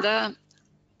 Yolanda.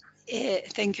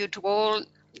 Thank you to all.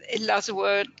 Last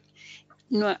word.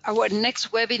 No, our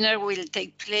next webinar will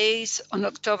take place on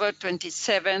October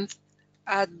 27th.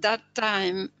 At that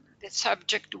time, the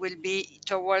subject will be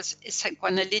towards a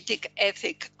psychoanalytic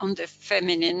ethic on the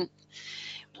feminine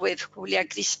with Julia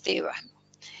Kristeva.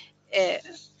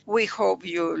 We hope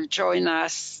you'll join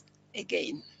us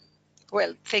again.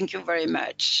 Well, thank you very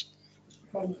much.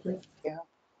 Thank you. Yeah.